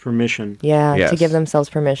themselves permission. Yeah, Yes. to give themselves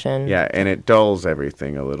permission. Yeah, and it dulls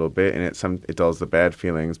everything a little bit, and it dulls the bad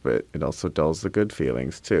feelings, but it also dulls the good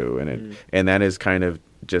feelings, too. And that is kind of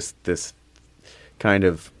just this kind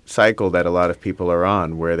of cycle that a lot of people are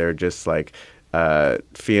on, where they're just like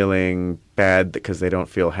feeling bad because they don't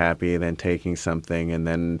feel happy, and then taking something, and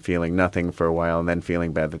then feeling nothing for a while, and then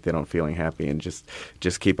feeling bad that they don't feeling happy, and just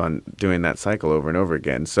keep on doing that cycle over and over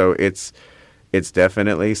again. So it's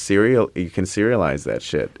definitely serial. You can serialize that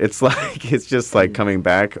shit. It's just like coming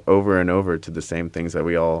back over and over to the same things that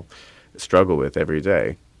we all struggle with every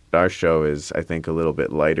day. Our show is, I think, a little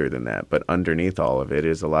bit lighter than that, but underneath all of it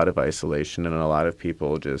is a lot of isolation and a lot of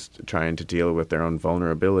people just trying to deal with their own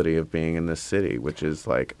vulnerability of being in this city, which is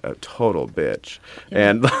like a total bitch.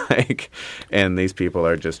 Yeah. And these people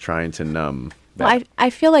are just trying to numb that. Well, I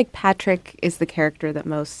feel like Patrick is the character that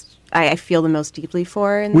I feel the most deeply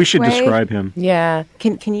for in We this should way. describe him. Yeah.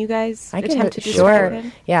 Can you guys attempt to describe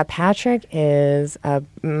him? Yeah, Patrick is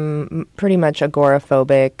pretty much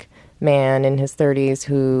agoraphobic man in his 30s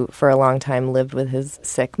who for a long time lived with his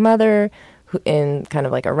sick mother in kind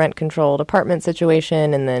of like a rent-controlled apartment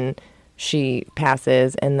situation, and then she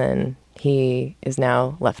passes, and then he is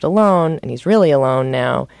now left alone, and he's really alone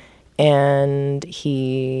now, and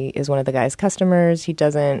he is one of the guy's customers.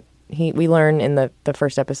 We learn in the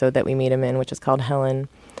first episode that we meet him in, which is called Helen,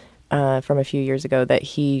 from a few years ago, that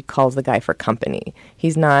he calls the guy for company.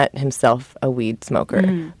 He's not himself a weed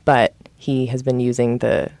smoker, but he has been using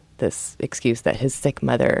this excuse that his sick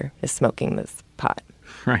mother is smoking this pot.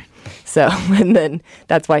 Right. So, and then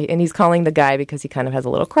that's why, and he's calling the guy because he kind of has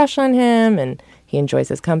a little crush on him, and he enjoys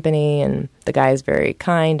his company, and the guy is very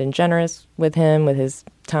kind and generous with him, with his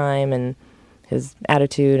time and his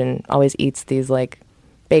attitude, and always eats these like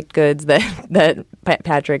baked goods that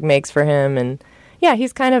Patrick makes for him. And yeah,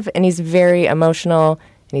 he's he's very emotional,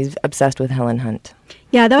 and he's obsessed with Helen Hunt.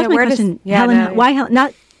 Yeah, that was my question.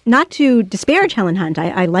 Why not to disparage Helen Hunt.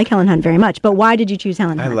 I like Helen Hunt very much, but why did you choose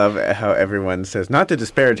Helen Hunt? I love how everyone says, not to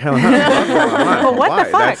disparage Helen Hunt. Well, what the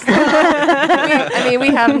fuck?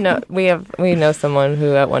 we know someone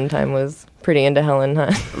who at one time was pretty into Helen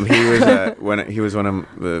Hunt. He was one of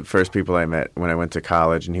the first people I met when I went to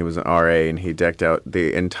college, and he was an RA, and he decked out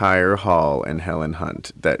the entire hall in Helen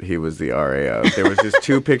Hunt that he was the RA of. There was just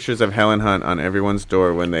 2 pictures of Helen Hunt on everyone's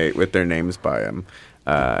door with their names by him,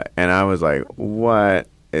 and I was like, what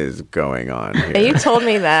is going on here? And you told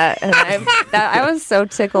me that, and I was so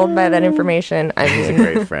tickled by that information. He's a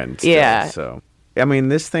great friend still, yeah. So, I mean,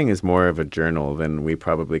 this thing is more of a journal than we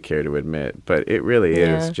probably care to admit, but it really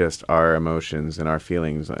is just our emotions and our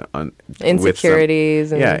feelings on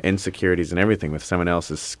insecurities. Insecurities and everything with someone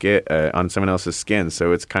else's skin, on someone else's skin.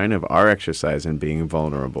 So it's kind of our exercise in being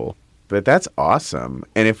vulnerable. But that's awesome.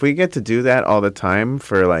 And if we get to do that all the time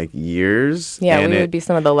for like years. Yeah, we would be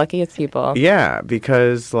some of the luckiest people. Yeah,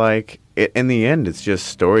 because in the end, it's just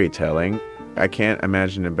storytelling. I can't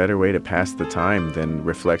imagine a better way to pass the time than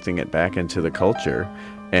reflecting it back into the culture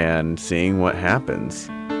and seeing what happens.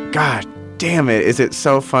 God damn it. Is it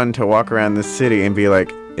so fun to walk around the city and be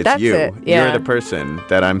like, That's you. It. Yeah. You're the person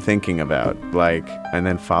that I'm thinking about. And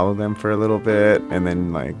then follow them for a little bit. And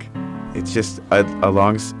then it's just a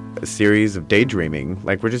long series of daydreaming.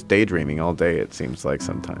 We're just daydreaming all day, it seems like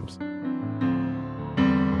sometimes.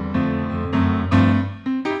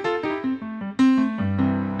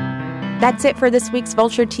 That's it for this week's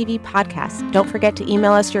Vulture TV podcast. Don't forget to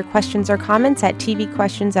email us your questions or comments at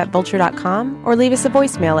tvquestions@vulture.com or leave us a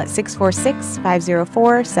voicemail at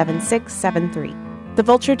 646-504-7673. The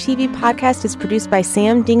Vulture TV podcast is produced by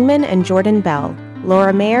Sam Dingman and Jordan Bell.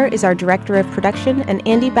 Laura Mayer is our director of production, and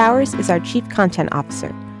Andy Bowers is our chief content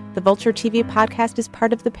officer. The Vulture TV podcast is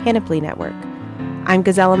part of the Panoply Network. I'm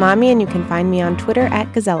Gazelle Amami, and you can find me on Twitter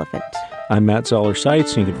at Gazelephant. I'm Matt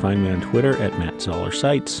Zoller-Seitz, and you can find me on Twitter at Matt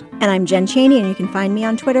Zoller-Seitz. And I'm Jen Chaney, and you can find me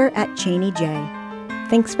on Twitter at ChaneyJ.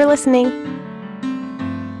 Thanks for listening.